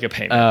cover like a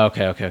payment.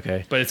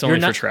 Okay. But it's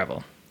only for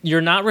travel. You're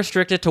not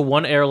restricted to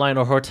one airline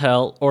or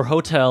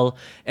hotel,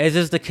 as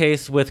is the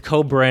case with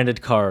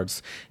co-branded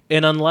cards.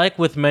 And unlike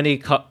with many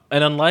cards, I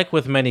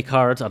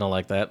don't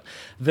like that.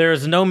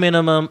 There's no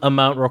minimum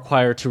amount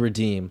required to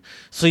redeem,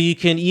 so you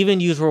can even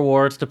use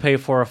rewards to pay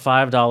for a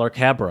 $5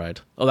 cab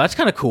ride. Oh, that's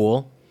kind of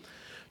cool.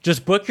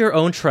 Just book your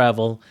own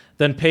travel,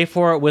 then pay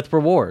for it with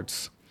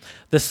rewards.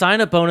 The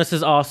sign-up bonus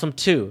is awesome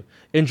too.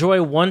 Enjoy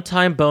a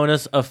one-time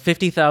bonus of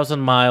 50,000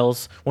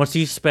 miles once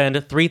you spend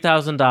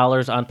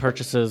 $3,000 on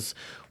purchases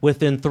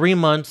within 3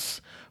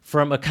 months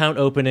from account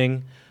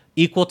opening,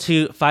 equal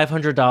to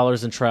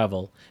 $500 in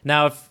travel.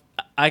 Now,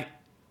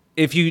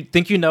 if you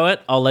think you know it,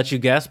 I'll let you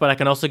guess, but I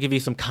can also give you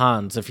some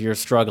cons if you're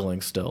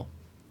struggling still.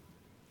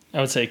 I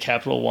would say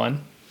Capital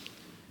One.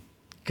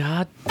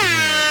 God.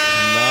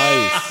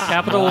 Nice.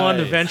 Capital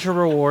One Venture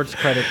Rewards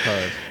credit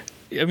card.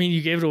 I mean,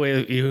 you gave it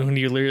away when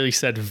you literally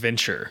said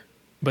venture,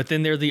 but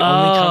then they're the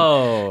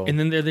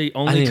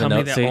only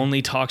company that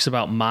only talks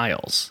about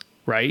miles,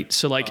 right?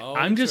 So like,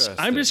 I'm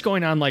just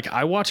going on like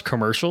I watch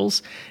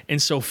commercials,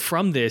 and so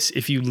from this,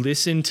 if you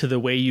listen to the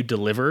way you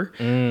deliver,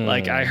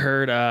 like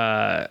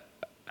I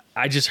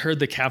just heard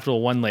the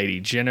Capital One lady,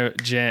 Jenna,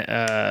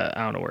 I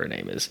don't know what her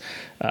name is,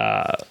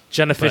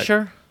 Jenna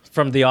Fisher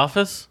from The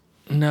Office.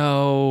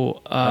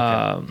 No,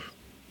 okay.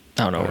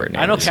 I don't know where her name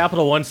is. I know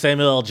Capital One,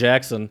 Samuel L.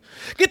 Jackson.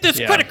 Get this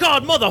credit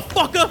card,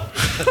 motherfucker!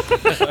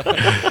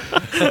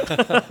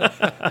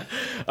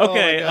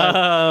 Okay.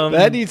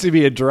 That needs to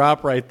be a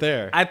drop right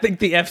there. I think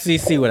the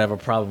FCC would have a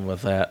problem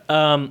with that. Do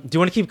you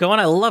want to keep going?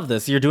 I love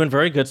this. You're doing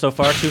very good so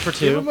far, 2 for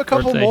 2. Give him a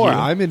couple more.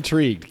 I'm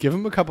intrigued. Give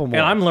him a couple more.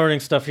 And I'm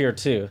learning stuff here,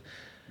 too.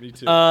 Me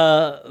too.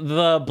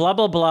 The blah,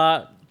 blah,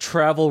 blah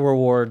travel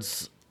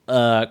rewards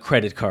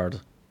credit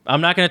card.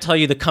 I'm not going to tell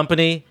you the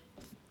company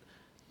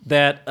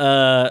that...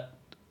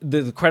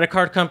 the credit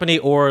card company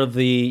or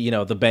the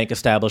the bank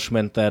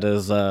establishment that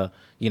is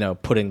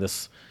putting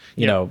this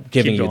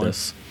giving you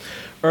this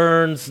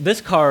earns this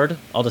card.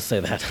 I'll just say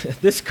that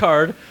this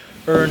card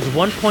earns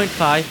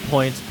 1.5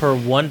 points per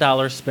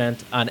 $1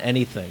 spent on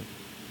anything,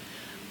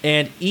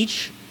 and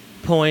each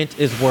point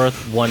is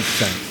worth 1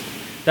 cent.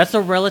 That's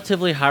a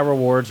relatively high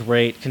rewards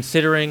rate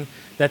considering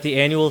that the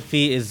annual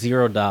fee is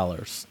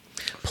 $0.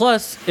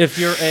 Plus, if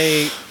you're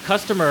a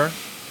customer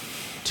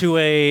to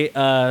a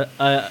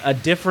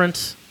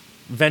different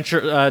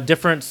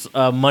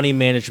money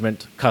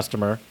management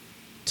customer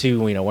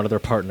to one of their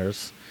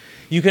partners,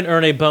 you can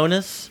earn a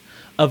bonus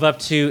of up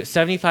to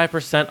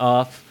 75%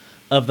 off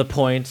of the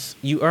points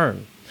you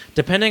earn,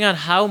 depending on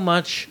how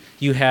much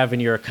you have in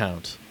your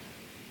account.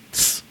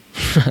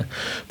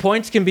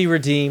 Points can be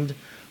redeemed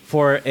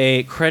for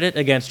a credit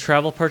against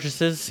travel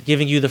purchases,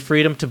 giving you the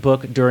freedom to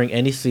book during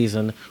any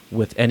season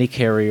with any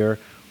carrier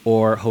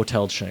or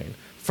hotel chain.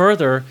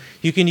 Further,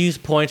 you can use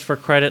points for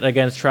credit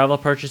against travel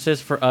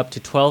purchases for up to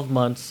 12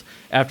 months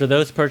after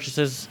those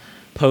purchases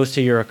post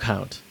to your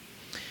account.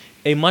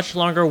 A much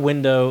longer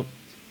window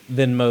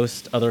than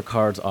most other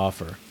cards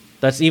offer.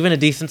 That's even a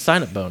decent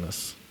sign-up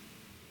bonus.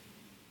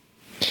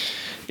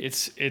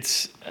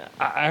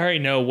 I already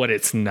know what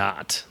it's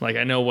not. Like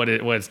I know what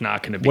it's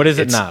not going to be. What is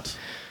it not?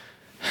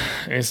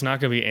 It's not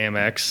going to be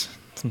Amex.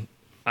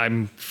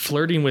 I'm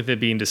flirting with it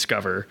being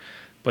Discover,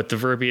 but the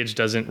verbiage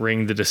doesn't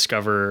ring the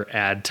Discover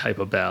ad type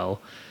of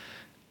bell.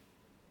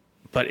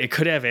 But it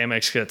could have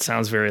Amex that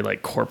sounds very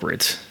like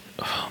corporate.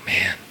 Oh,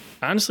 man.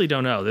 I honestly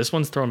don't know. This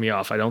one's throwing me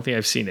off. I don't think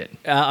I've seen it.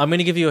 I'm going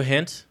to give you a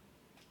hint.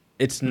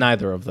 It's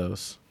neither of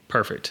those.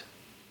 Perfect.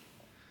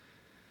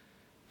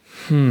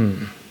 I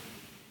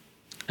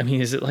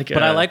mean, is it like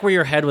But I like where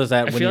your head was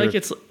at when I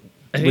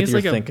think it's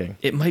like thinking.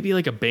 It might be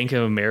like a Bank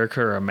of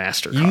America or a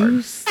MasterCard.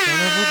 You son of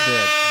a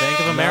bitch. Bank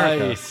of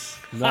America.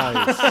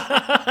 Nice.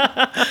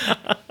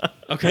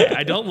 Okay,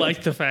 I don't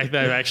like the fact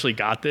that I've actually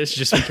got this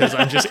just because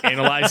I'm just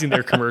analyzing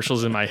their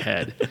commercials in my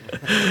head.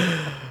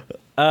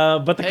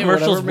 But the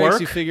commercials work.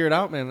 Makes you figure it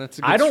out, man. That's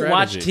a good I don't strategy.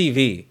 watch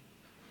TV.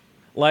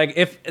 Like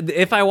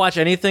if I watch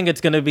anything,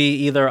 it's going to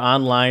be either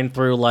online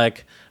through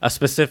like a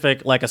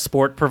specific like a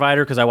sport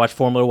provider because I watch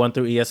Formula 1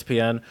 through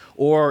ESPN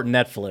or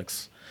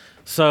Netflix.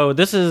 So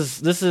this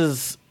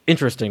is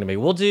interesting to me.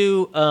 We'll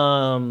do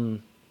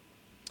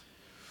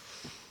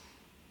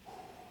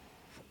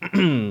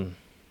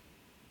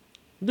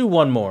do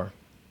one more.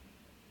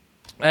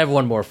 I have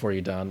one more for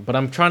you, Don, but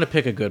I'm trying to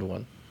pick a good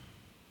one.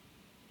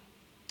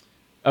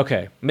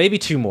 Okay, maybe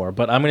 2 more,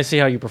 but I'm going to see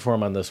how you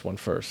perform on this one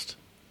first.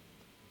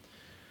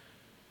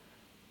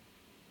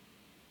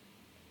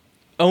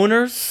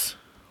 Owners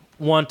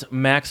want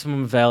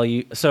maximum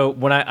value. So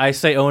when I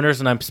say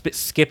owners, and I'm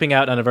skipping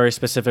out on a very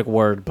specific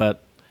word,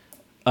 but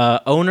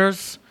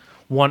owners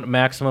want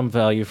maximum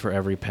value for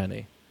every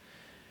penny.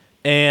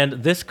 And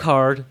this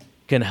card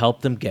can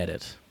help them get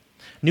it.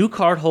 new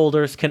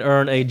cardholders can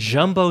earn a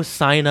jumbo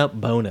sign-up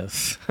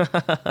bonus.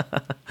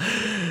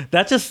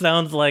 That just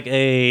sounds like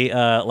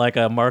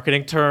a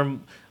marketing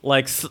term,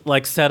 like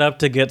set up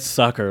to get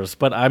suckers.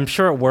 But I'm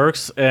sure it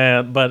works.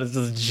 But it's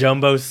this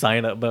jumbo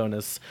sign-up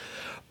bonus.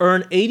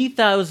 Earn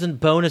 80,000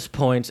 bonus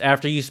points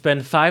after you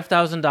spend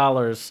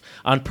 $5,000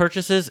 on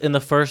purchases in the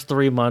first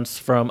 3 months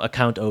from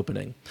account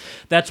opening.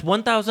 That's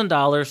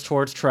 $1,000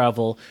 towards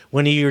travel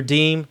when you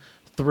redeem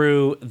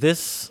through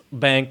this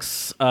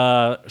bank's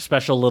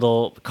special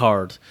little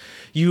card.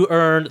 You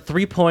earn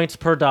 3 points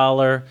per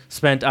dollar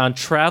spent on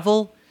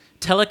travel,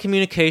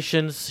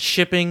 telecommunications,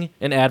 shipping,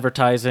 and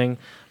advertising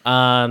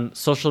on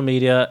social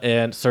media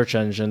and search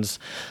engines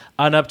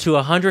on up to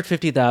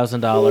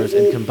 $150,000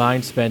 in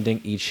combined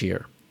spending each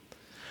year.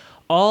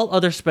 All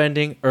other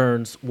spending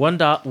earns 1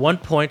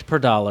 point per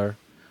dollar.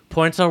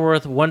 Points are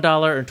worth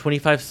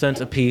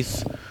 $1.25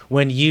 apiece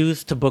when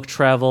used to book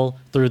travel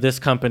through this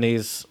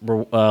company's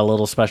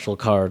little special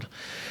card.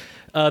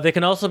 They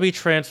can also be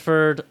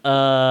transferred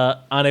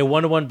on a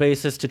one-to-one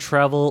basis to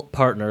travel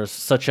partners,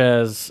 such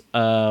as, you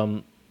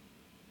know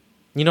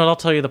what, I'll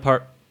tell you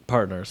the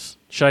partners.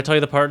 Should I tell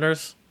you the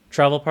partners?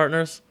 Travel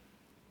partners?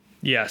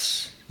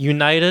 Yes.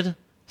 United,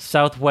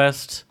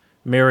 Southwest,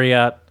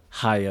 Marriott,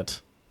 Hyatt.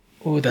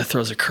 Oh, that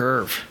throws a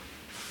curve.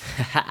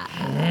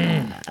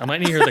 I might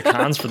need to hear the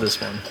cons for this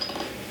one.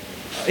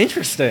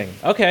 Interesting.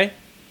 Okay.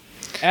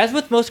 As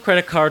with most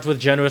credit cards with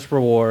generous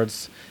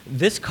rewards,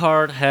 this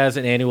card has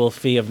an annual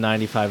fee of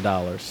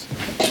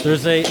 $95.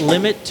 There's a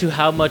limit to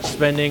how much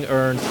spending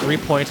earns 3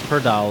 points per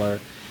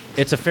dollar.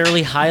 It's a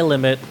fairly high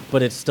limit,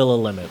 but it's still a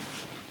limit.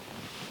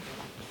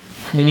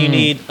 And you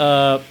need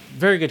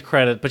very good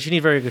credit, but you need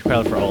very good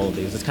credit for all of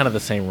these. It's kind of the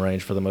same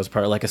range for the most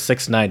part, like a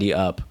 690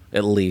 up,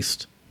 at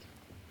least.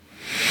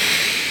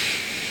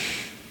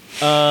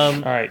 All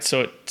right,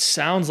 so it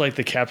sounds like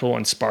the Capital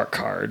One Spark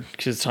card,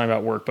 because it's talking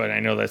about work, but I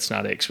know that's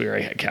not it, because we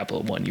already had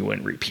Capital One. You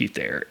wouldn't repeat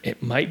there.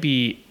 It might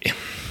be...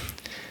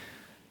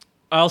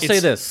 I'll say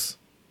this.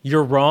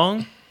 You're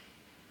wrong,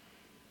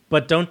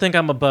 but don't think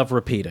I'm above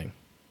repeating.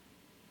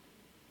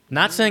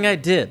 Not saying I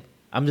did.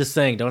 I'm just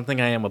saying don't think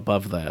I am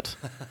above that.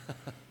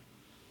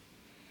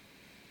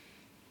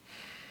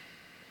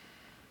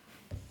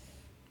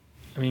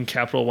 I mean,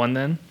 Capital One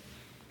then?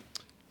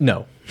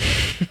 No.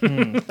 I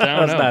don't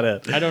That's know. not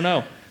it. I don't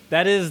know.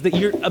 That is the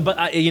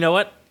but you know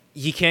what?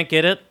 You can't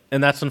get it,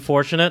 and that's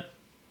unfortunate.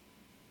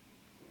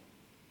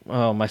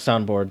 Oh, my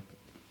soundboard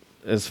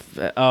is.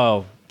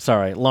 Oh,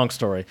 sorry. Long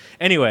story.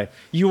 Anyway,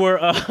 you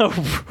were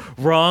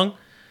wrong,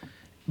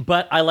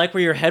 but I like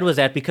where your head was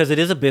at because it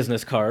is a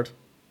business card.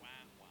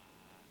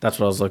 That's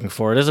what I was looking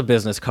for. It is a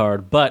business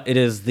card, but it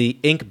is the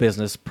Inc.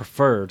 Business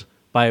Preferred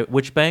by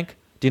which bank?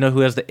 Do you know who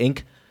has the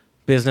Inc.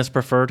 Business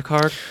Preferred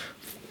card?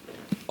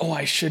 Oh,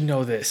 I should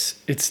know this.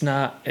 It's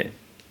not... I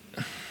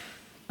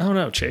don't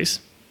know, Chase.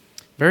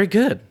 Very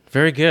good.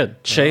 Very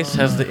good. Chase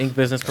has the Inc.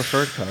 Business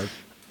Preferred card.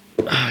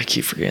 Oh, I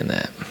keep forgetting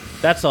that.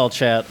 That's all,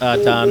 chat.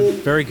 Don,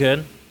 very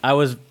good.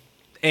 I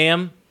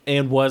am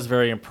and was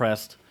very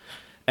impressed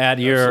at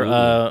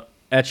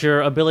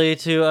your ability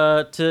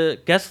to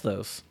guess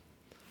those.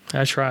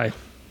 I try.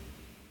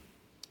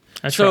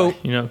 So,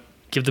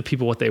 give the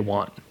people what they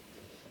want.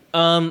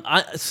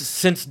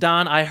 Since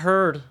Don, I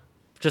heard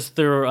just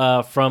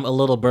through from a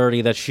little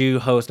birdie that you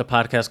host a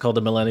podcast called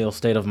The Millennial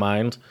State of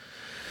Mind.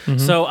 Mm-hmm.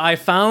 So I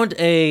found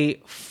a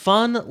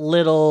fun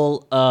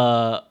little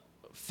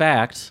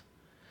fact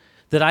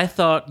that I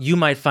thought you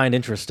might find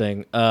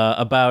interesting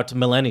about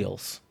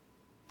millennials.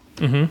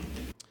 Mm-hmm.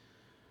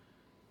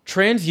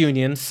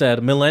 TransUnion said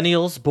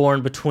millennials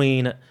born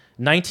between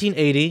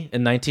 1980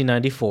 and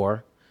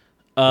 1994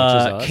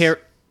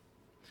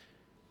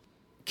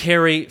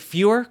 carry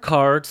fewer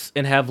cards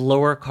and have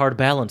lower card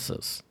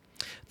balances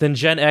than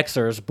Gen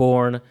Xers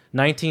born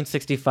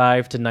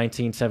 1965 to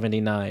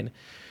 1979.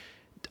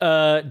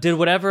 Did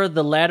whatever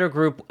the latter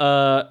group...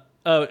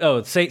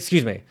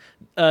 excuse me.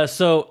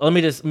 So let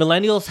me just...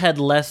 Millennials had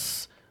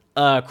less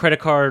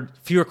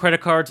fewer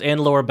credit cards and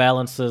lower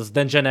balances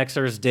than Gen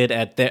Xers did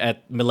at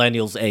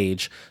millennials'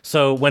 age.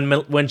 So when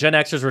Gen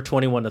Xers were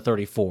 21 to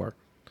 34.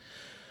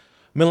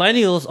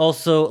 Millennials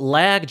also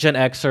lag Gen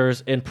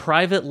Xers in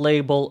private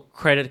label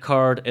credit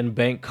card and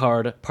bank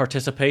card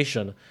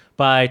participation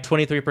by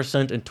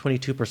 23% and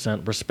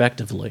 22%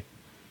 respectively.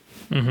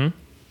 Mm-hmm.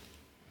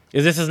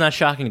 This is not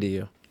shocking to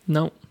you?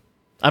 No.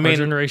 Our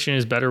generation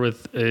is better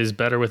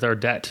with our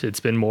debt. It's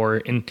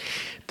been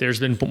there's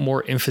been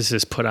more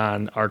emphasis put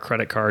on our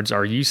credit cards,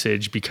 our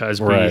usage,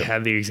 because we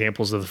had the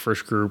examples of the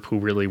first group who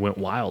really went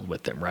wild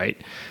with them, right?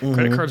 Mm-hmm.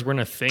 Credit cards weren't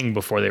a thing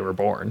before they were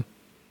born.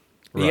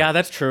 Right. Yeah,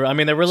 that's true. I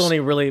mean, they only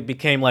really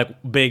became like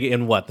big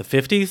in what, the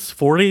 50s,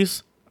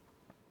 40s?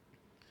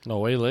 No,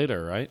 way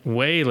later, right?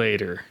 Way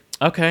later.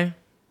 Okay.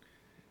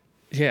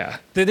 Yeah.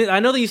 I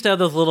know they used to have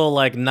those little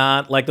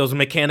not like those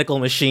mechanical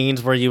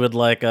machines where you would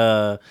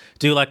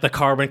do like the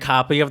carbon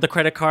copy of the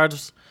credit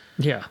cards.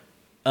 Yeah.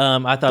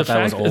 I thought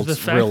that was old. The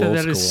fact real that old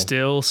that school. is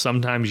still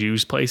sometimes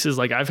used places.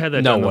 Like I've had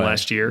that No done way. the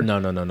last year. No.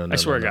 I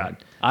swear to no. God.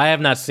 I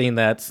have not seen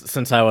that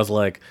since I was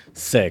like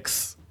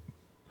 6.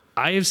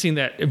 I have seen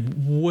that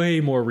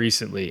way more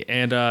recently,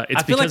 and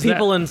it's I feel like because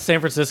people in San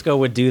Francisco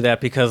would do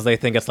that because they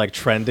think it's like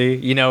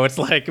trendy. You know, it's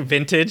like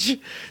vintage.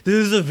 This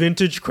is a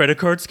vintage credit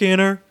card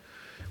scanner.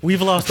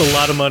 We've lost a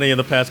lot of money in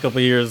the past couple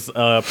of years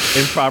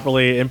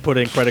improperly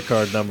inputting credit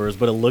card numbers,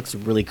 but it looks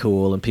really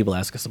cool, and people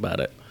ask us about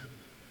it.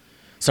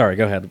 Sorry,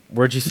 go ahead.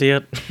 Where'd you see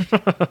it?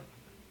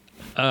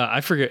 I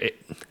forget. I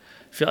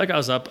feel like I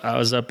was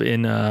up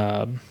in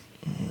Lover's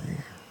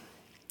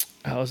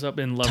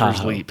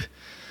Tahoe. Leap.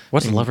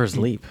 What's Lover's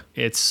Leap?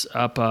 It's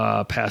up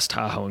past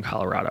Tahoe in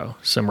Colorado.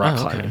 Some rock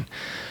Oh, okay. climbing.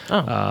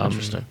 Oh,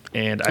 interesting.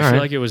 And I All feel right.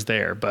 like it was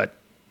there, but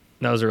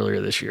that was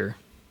earlier this year.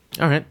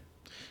 All right.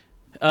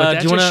 But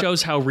that do you just wanna...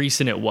 shows how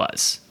recent it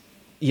was.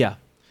 Yeah.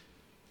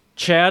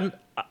 Chad,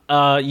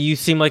 you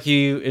seem like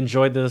you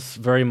enjoyed this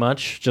very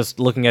much, just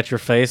looking at your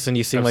face, and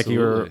you seem like you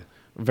were Absolutely.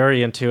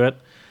 very into it.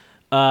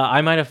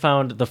 I might have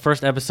found the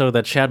first episode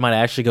that Chad might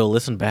actually go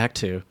listen back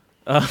to.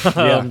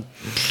 Yeah,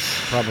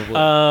 probably.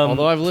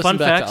 Although I've listened fun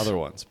back fact- to other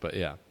ones, but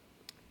yeah.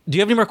 Do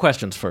you have any more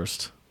questions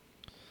first?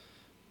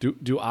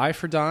 Do I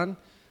for Don?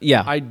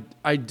 Yeah.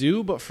 I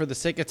do, but for the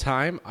sake of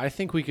time, I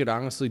think we could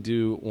honestly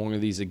do one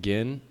of these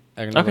again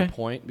at another Okay.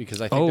 point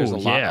because I think there's a Oh,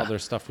 lot yeah. of other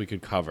stuff we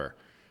could cover.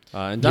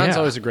 And Don's Yeah.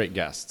 always a great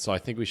guest, so I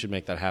think we should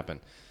make that happen.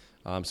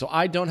 So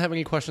I don't have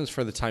any questions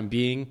for the time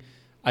being.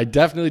 I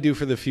definitely do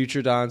for the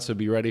future, Don, so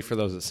be ready for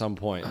those at some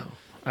point.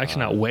 I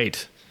cannot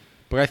wait.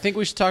 But I think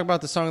we should talk about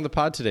the song of the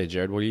pod today,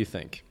 Jared. What do you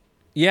think?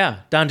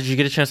 Yeah. Don, did you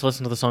get a chance to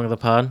listen to the song of the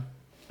pod?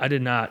 I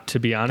did not, to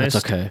be honest.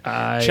 That's okay.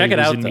 I Check it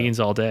was out, in though. meetings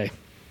all day.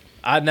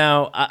 I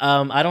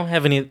don't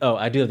have any... Oh,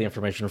 I do have the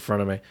information in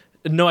front of me.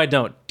 No, I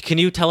don't. Can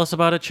you tell us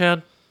about it,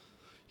 Chad?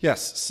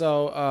 Yes.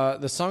 So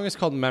the song is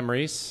called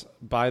Memories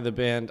by the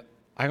band.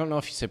 I don't know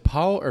if you say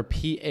Paul or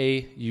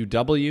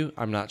Pauw.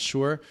 I'm not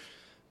sure.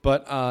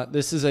 But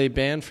this is a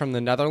band from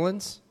the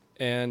Netherlands.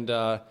 And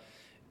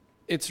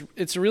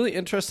it's a really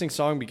interesting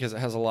song because it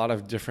has a lot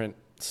of different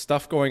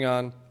stuff going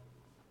on.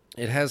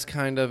 It has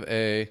kind of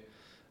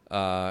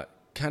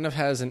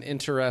has an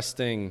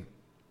interesting,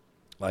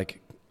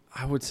 like,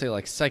 I would say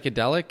like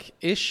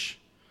psychedelic-ish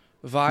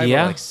vibe,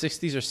 Yeah. or like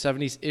 60s or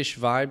 70s-ish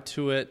vibe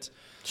to it.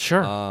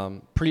 Sure.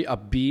 Pretty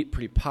upbeat,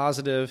 pretty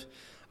positive.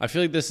 I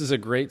feel like this is a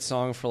great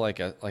song for like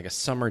a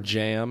summer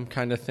jam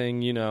kind of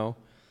thing, you know.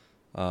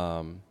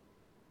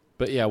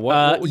 But yeah,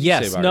 what would you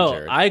say about it,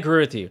 Jared? I agree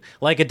with you.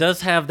 Like it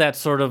does have that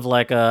sort of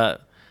like a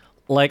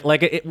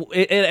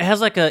it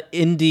has like a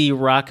indie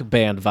rock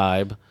band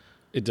vibe.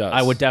 It does.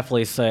 I would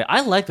definitely say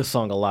I like the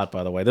song a lot.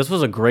 By the way, this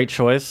was a great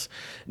choice.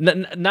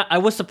 I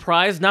was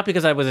surprised, not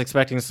because I was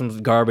expecting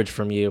some garbage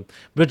from you,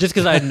 but just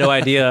because I had no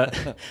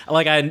idea.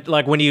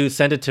 Like when you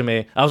sent it to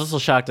me, I was also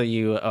shocked that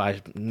you.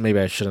 Maybe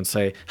I shouldn't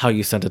say how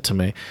you sent it to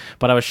me,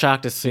 but I was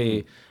shocked to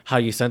see how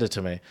you sent it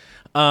to me.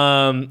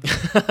 I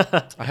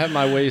have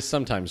my ways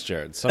sometimes,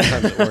 Jared.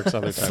 Sometimes it works,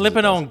 other times Slipping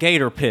it on doesn't.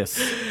 gator piss.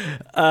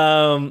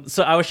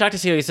 So I was shocked to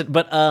see how you said,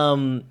 but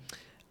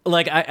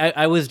like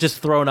I was just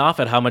thrown off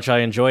at how much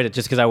I enjoyed it,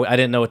 just because I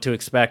didn't know what to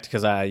expect,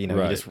 because you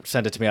Right. just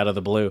sent it to me out of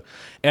the blue,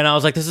 and I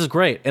was like, this is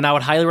great, and I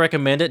would highly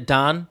recommend it.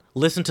 Don,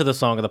 listen to the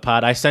song of the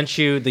pod. I sent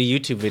you the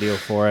YouTube video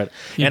for it,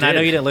 and I know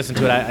did. you didn't listen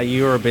to it.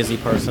 You were a busy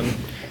person.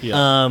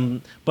 Yeah.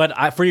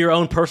 But for your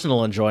own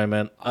personal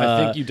enjoyment,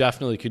 I think you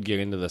definitely could get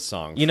into this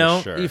song. you know,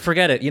 for sure. you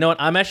forget it. You know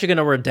what? I'm actually going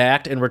to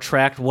redact and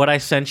retract what I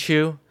sent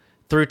you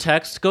through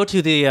text. Go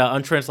to the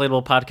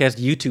Untranslatable Podcast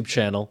YouTube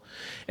channel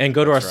and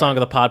go to our Song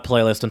of the Pod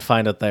playlist and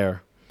find it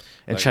there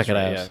and check it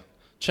out. Yeah.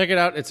 Check it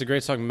out. It's a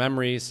great song,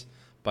 Memories,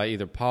 by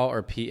either Paul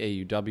or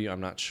Pauw.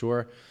 I'm not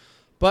sure.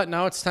 But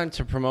now it's time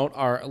to promote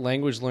our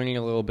language learning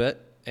a little bit.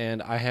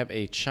 And I have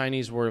a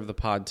Chinese word of the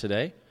pod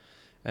today.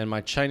 And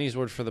my Chinese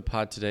word for the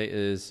pod today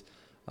is,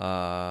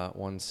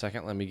 1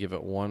 second, let me give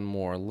it one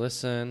more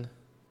listen.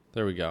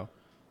 There we go.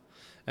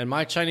 And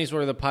my Chinese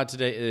word of the pod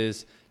today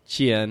is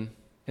qian.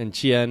 And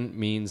qian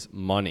means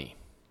money.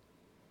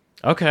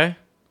 Okay.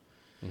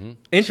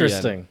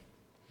 Interesting.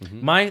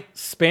 My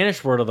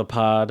Spanish word of the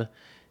pod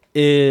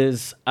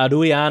is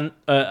aruinado.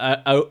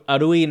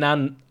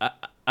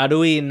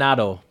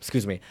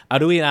 Excuse me.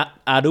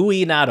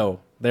 Aruinado.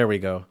 There we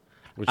go.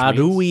 Which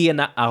means?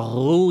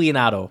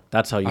 Aruinado.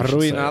 That's how you should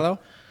say it. Arruinado?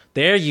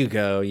 There you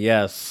go.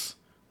 Yes.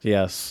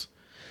 Yes.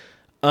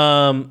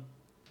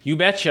 You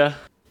betcha.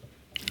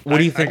 What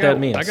do you think that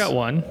means? I got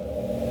one.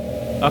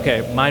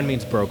 Okay, mine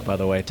means broke, by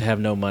the way, to have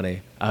no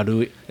money.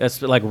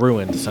 That's like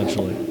ruined,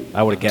 essentially,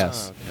 I would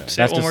guess.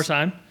 Say it one more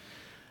time.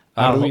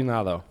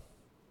 Arruinado.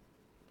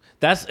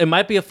 It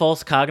might be a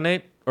false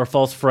cognate or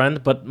false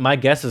friend, but my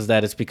guess is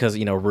that it's because,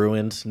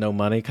 ruined, no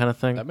money kind of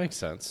thing. That makes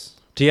sense.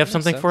 Do you have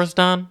something for us,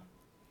 Don?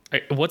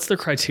 What's the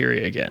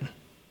criteria again?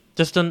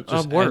 Just a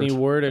word. any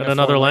word in a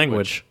another foreign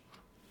language.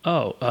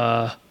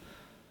 Oh,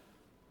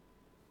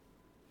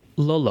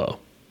 Lolo,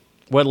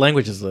 What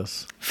language is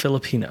this?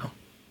 Filipino.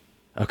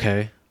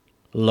 Okay.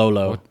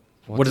 Lolo.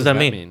 What does that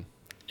mean?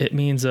 It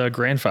means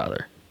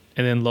grandfather.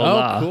 And then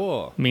Lola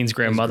cool. means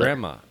grandmother.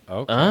 Grandma.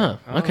 Okay.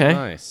 Okay.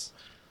 Nice.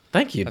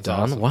 Thank you, That's Don.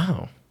 awesome.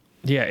 Wow.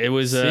 Yeah, it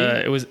was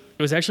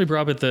actually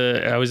brought up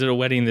I was at a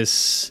wedding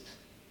this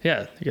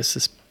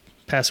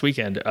past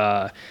weekend.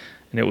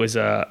 And it was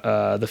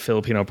the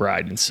Filipino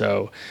bride. And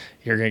so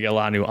you're going to get a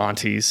lot of new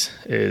aunties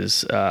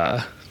is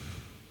the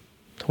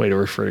way to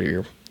refer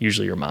to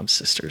usually your mom's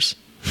sisters.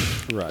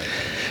 Right.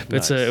 But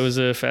Nice. it was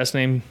a fast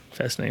name.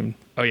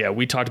 Oh yeah,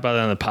 we talked about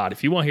that on the pod.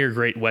 If you want to hear a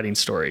great wedding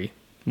story,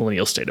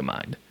 millennial state of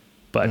mind.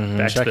 But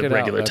back Check to the it out.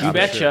 regular That's You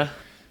topic. Sure. betcha.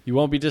 You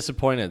won't be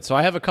disappointed. So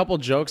I have a couple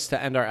jokes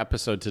to end our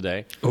episode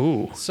today.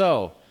 Ooh.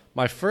 So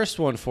my first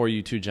one for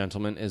you two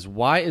gentlemen is,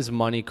 why is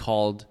money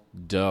called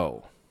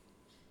dough?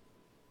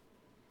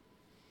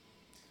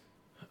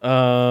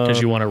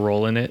 Because you want to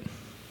roll in it.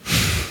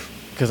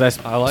 Because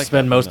I like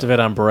spend that. most of it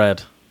on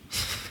bread.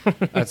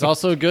 That's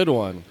also a good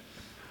one.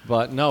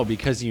 But no,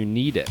 because you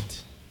need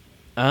it.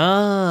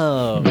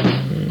 Oh.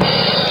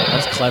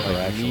 That's clever,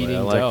 actually. Needing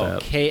I like dough.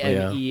 that.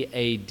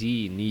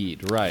 K-N-E-A-D,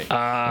 need. Right.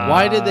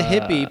 Why did the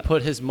hippie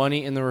put his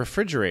money in the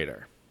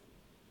refrigerator?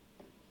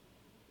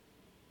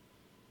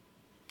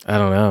 I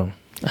don't know.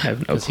 I have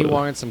no Because he clue.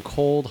 wanted some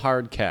cold,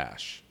 hard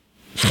cash.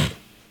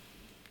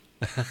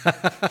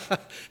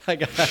 I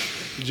got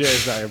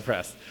Jared's not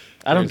impressed.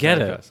 I don't Jared's get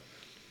not it. impressed.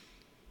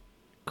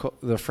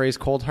 The phrase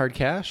cold, hard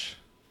cash?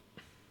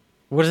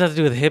 What does that have to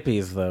do with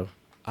hippies, though?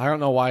 I don't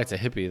know why it's a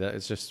hippie. That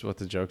it's just what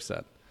the joke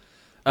said.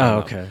 Oh,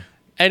 okay.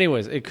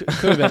 Anyways, it could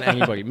have been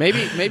anybody. Maybe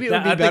it would be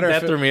I think better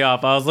that if threw me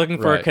off. I was looking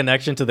for a Right.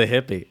 connection to the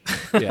hippie.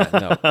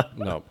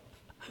 No.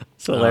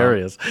 It's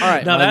hilarious. all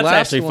right, Now my that's last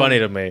actually one- funny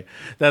to me.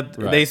 That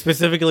Right. they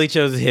specifically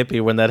chose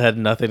hippie when that had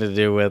nothing to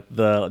do with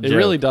the. It joke.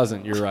 really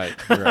doesn't. You're right.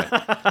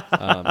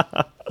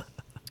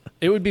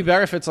 It would be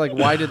better if it's like,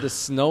 why did the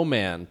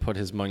snowman put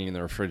his money in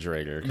the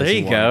refrigerator? 'Cause There he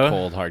you wanted go.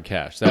 Cold, hard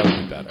cash. That would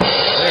be better.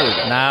 There we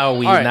go. Now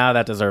All right. now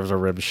that deserves a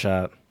rib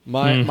shot.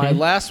 My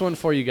last one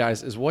for you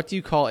guys is, what do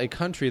you call a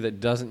country that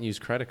doesn't use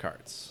credit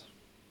cards?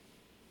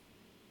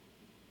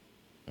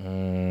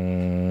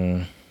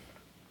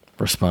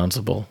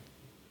 Responsible.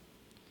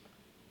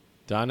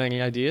 Don,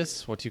 any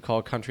ideas? What do you call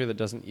a country that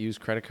doesn't use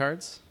credit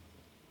cards?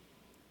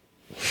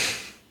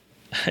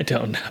 I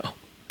don't know.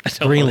 I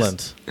don't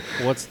Greenland.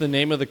 What's the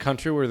name of the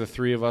country where the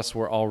three of us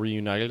were all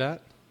reunited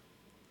at?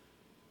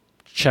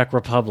 Czech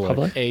Republic.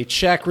 Republic? A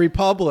Czech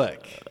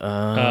Republic.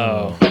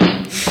 Oh.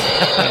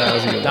 That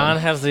was a good Don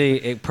has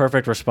the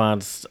perfect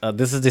response.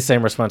 This is the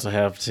same response I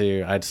have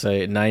to, I'd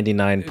say,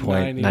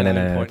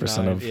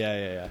 99.999% of.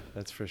 Yeah.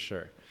 That's for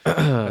sure.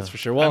 That's for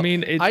sure. Well, I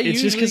mean,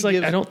 it's just because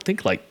usually I don't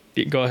think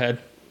go ahead.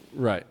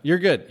 Right. You're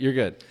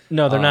good.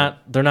 No, they're not.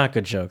 They're not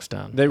good jokes,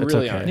 Don. They It's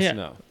really okay. aren't. Yeah,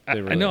 No, I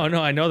they really know. aren't.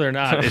 No, I know they're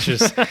not. It's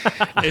just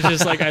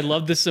like I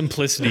love the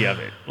simplicity of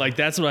it. Like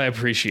that's what I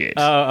appreciate.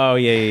 Oh,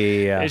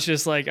 yeah. It's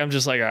just like I'm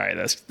just like, all right,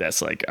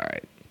 that's like, all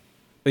right.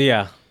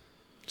 Yeah.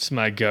 Just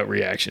my gut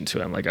reaction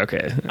to it. I'm like,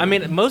 okay. I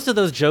mean, most of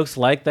those jokes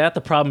like that,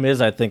 the problem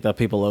is I think that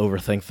people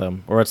overthink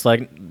them. Or it's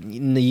like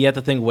you have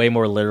to think way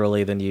more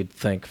literally than you'd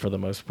think for the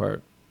most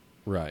part.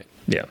 Right.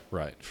 Yeah.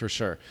 Right, for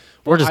sure.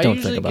 Or just I don't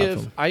usually think about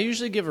them. I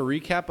usually give a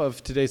recap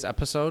of today's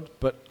episode,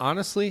 but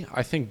honestly,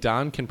 I think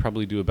Don can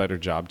probably do a better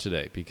job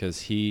today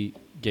because he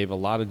gave a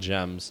lot of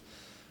gems.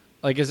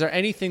 Like, is there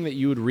anything that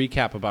you would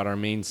recap about our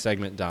main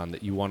segment, Don,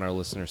 that you want our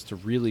listeners to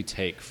really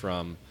take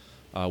from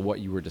what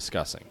you were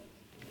discussing?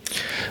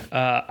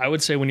 I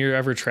would say when you're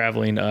ever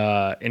traveling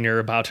and you're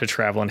about to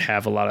travel and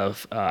have a lot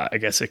of, I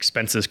guess,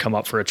 expenses come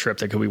up for a trip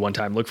that could be one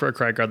time, look for a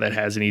credit card that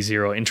has any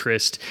zero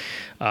interest,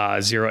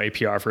 zero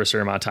APR for a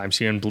certain amount of time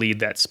so you can bleed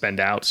that spend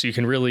out. So you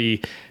can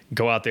really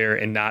go out there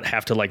and not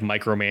have to like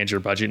micromanage your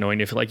budget,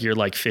 knowing if like you're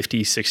like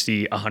 50,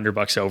 60,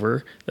 $100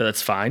 over,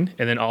 that's fine.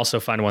 And then also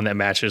find one that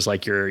matches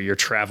like your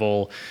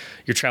travel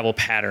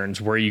patterns,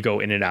 where you go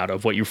in and out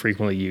of, what you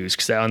frequently use,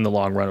 because that in the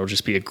long run will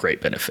just be a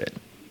great benefit.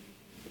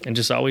 And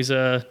just always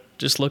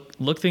just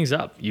look things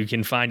up. You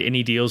can find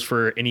any deals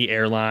for any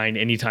airline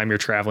anytime you're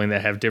traveling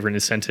that have different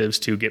incentives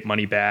to get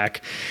money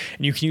back.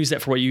 And you can use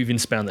that for what you even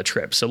spend on the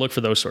trip. So look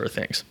for those sort of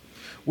things.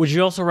 Would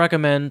you also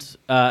recommend,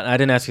 I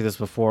didn't ask you this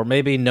before,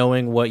 maybe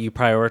knowing what you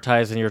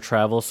prioritize in your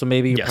travel? So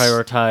maybe you Yes.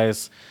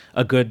 prioritize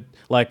a good,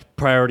 like,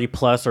 priority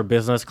plus or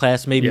business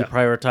class. Maybe you Yeah.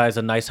 prioritize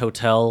a nice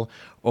hotel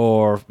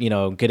or,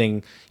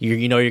 getting, you're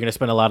going to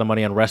spend a lot of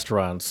money on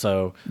restaurants.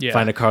 So Yeah.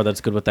 find a car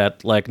that's good with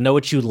that. Like, know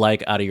what you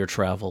like out of your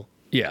travel.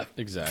 Yeah,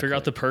 Exactly. Figure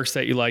out the perks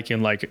that you like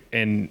and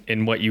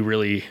what you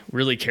really,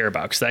 really care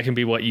about, because that can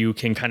be what you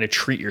can kind of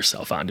treat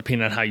yourself on,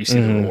 depending on how you see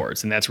the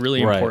rewards. And that's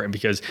really Right. important,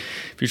 because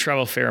if you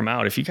travel a fair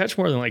amount, if you catch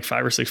more than like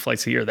 5 or 6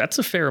 flights a year, that's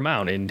a fair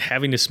amount. And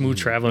having a smooth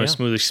travel and a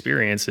smooth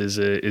experience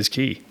is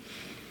key.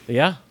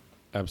 Yeah.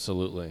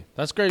 Absolutely.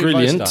 That's great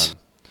Brilliant. advice,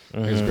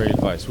 Don. It's great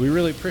advice. We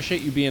really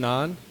appreciate you being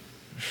on.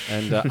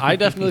 And I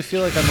definitely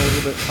feel like I'm a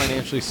little bit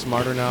financially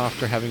smarter now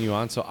after having you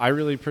on. So I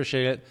really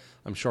appreciate it.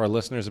 I'm sure our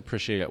listeners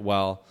appreciate it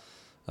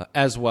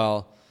as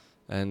well.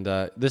 And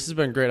this has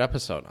been a great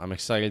episode. I'm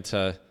excited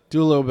to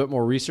do a little bit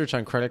more research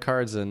on credit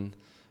cards, and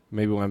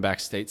maybe when I'm back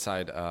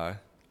stateside,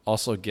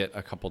 also get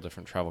a couple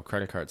different travel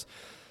credit cards.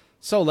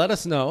 So let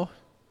us know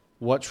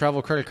what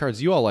travel credit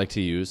cards you all like to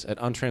use at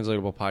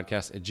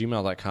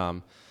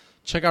untranslatablepodcast@gmail.com.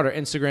 Check out our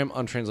Instagram,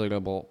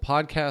 Untranslatable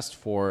Podcast,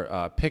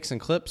 for pics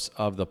and clips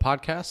of the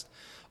podcast.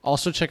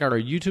 Also, check out our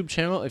YouTube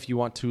channel if you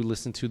want to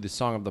listen to the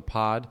Song of the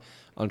Pod,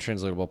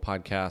 Untranslatable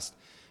Podcast,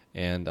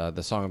 and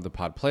the Song of the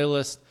Pod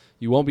playlist.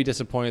 You won't be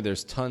disappointed.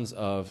 There's tons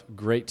of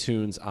great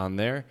tunes on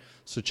there.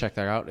 So check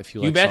that out if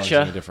you like songs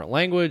in a different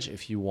language.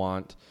 If you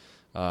want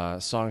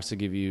songs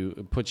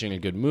to put you in a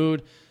good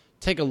mood,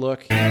 take a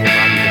look. You will not be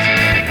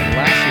disappointed. And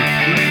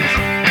lastly, please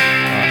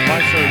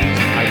 5-star reviews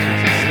on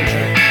iTunes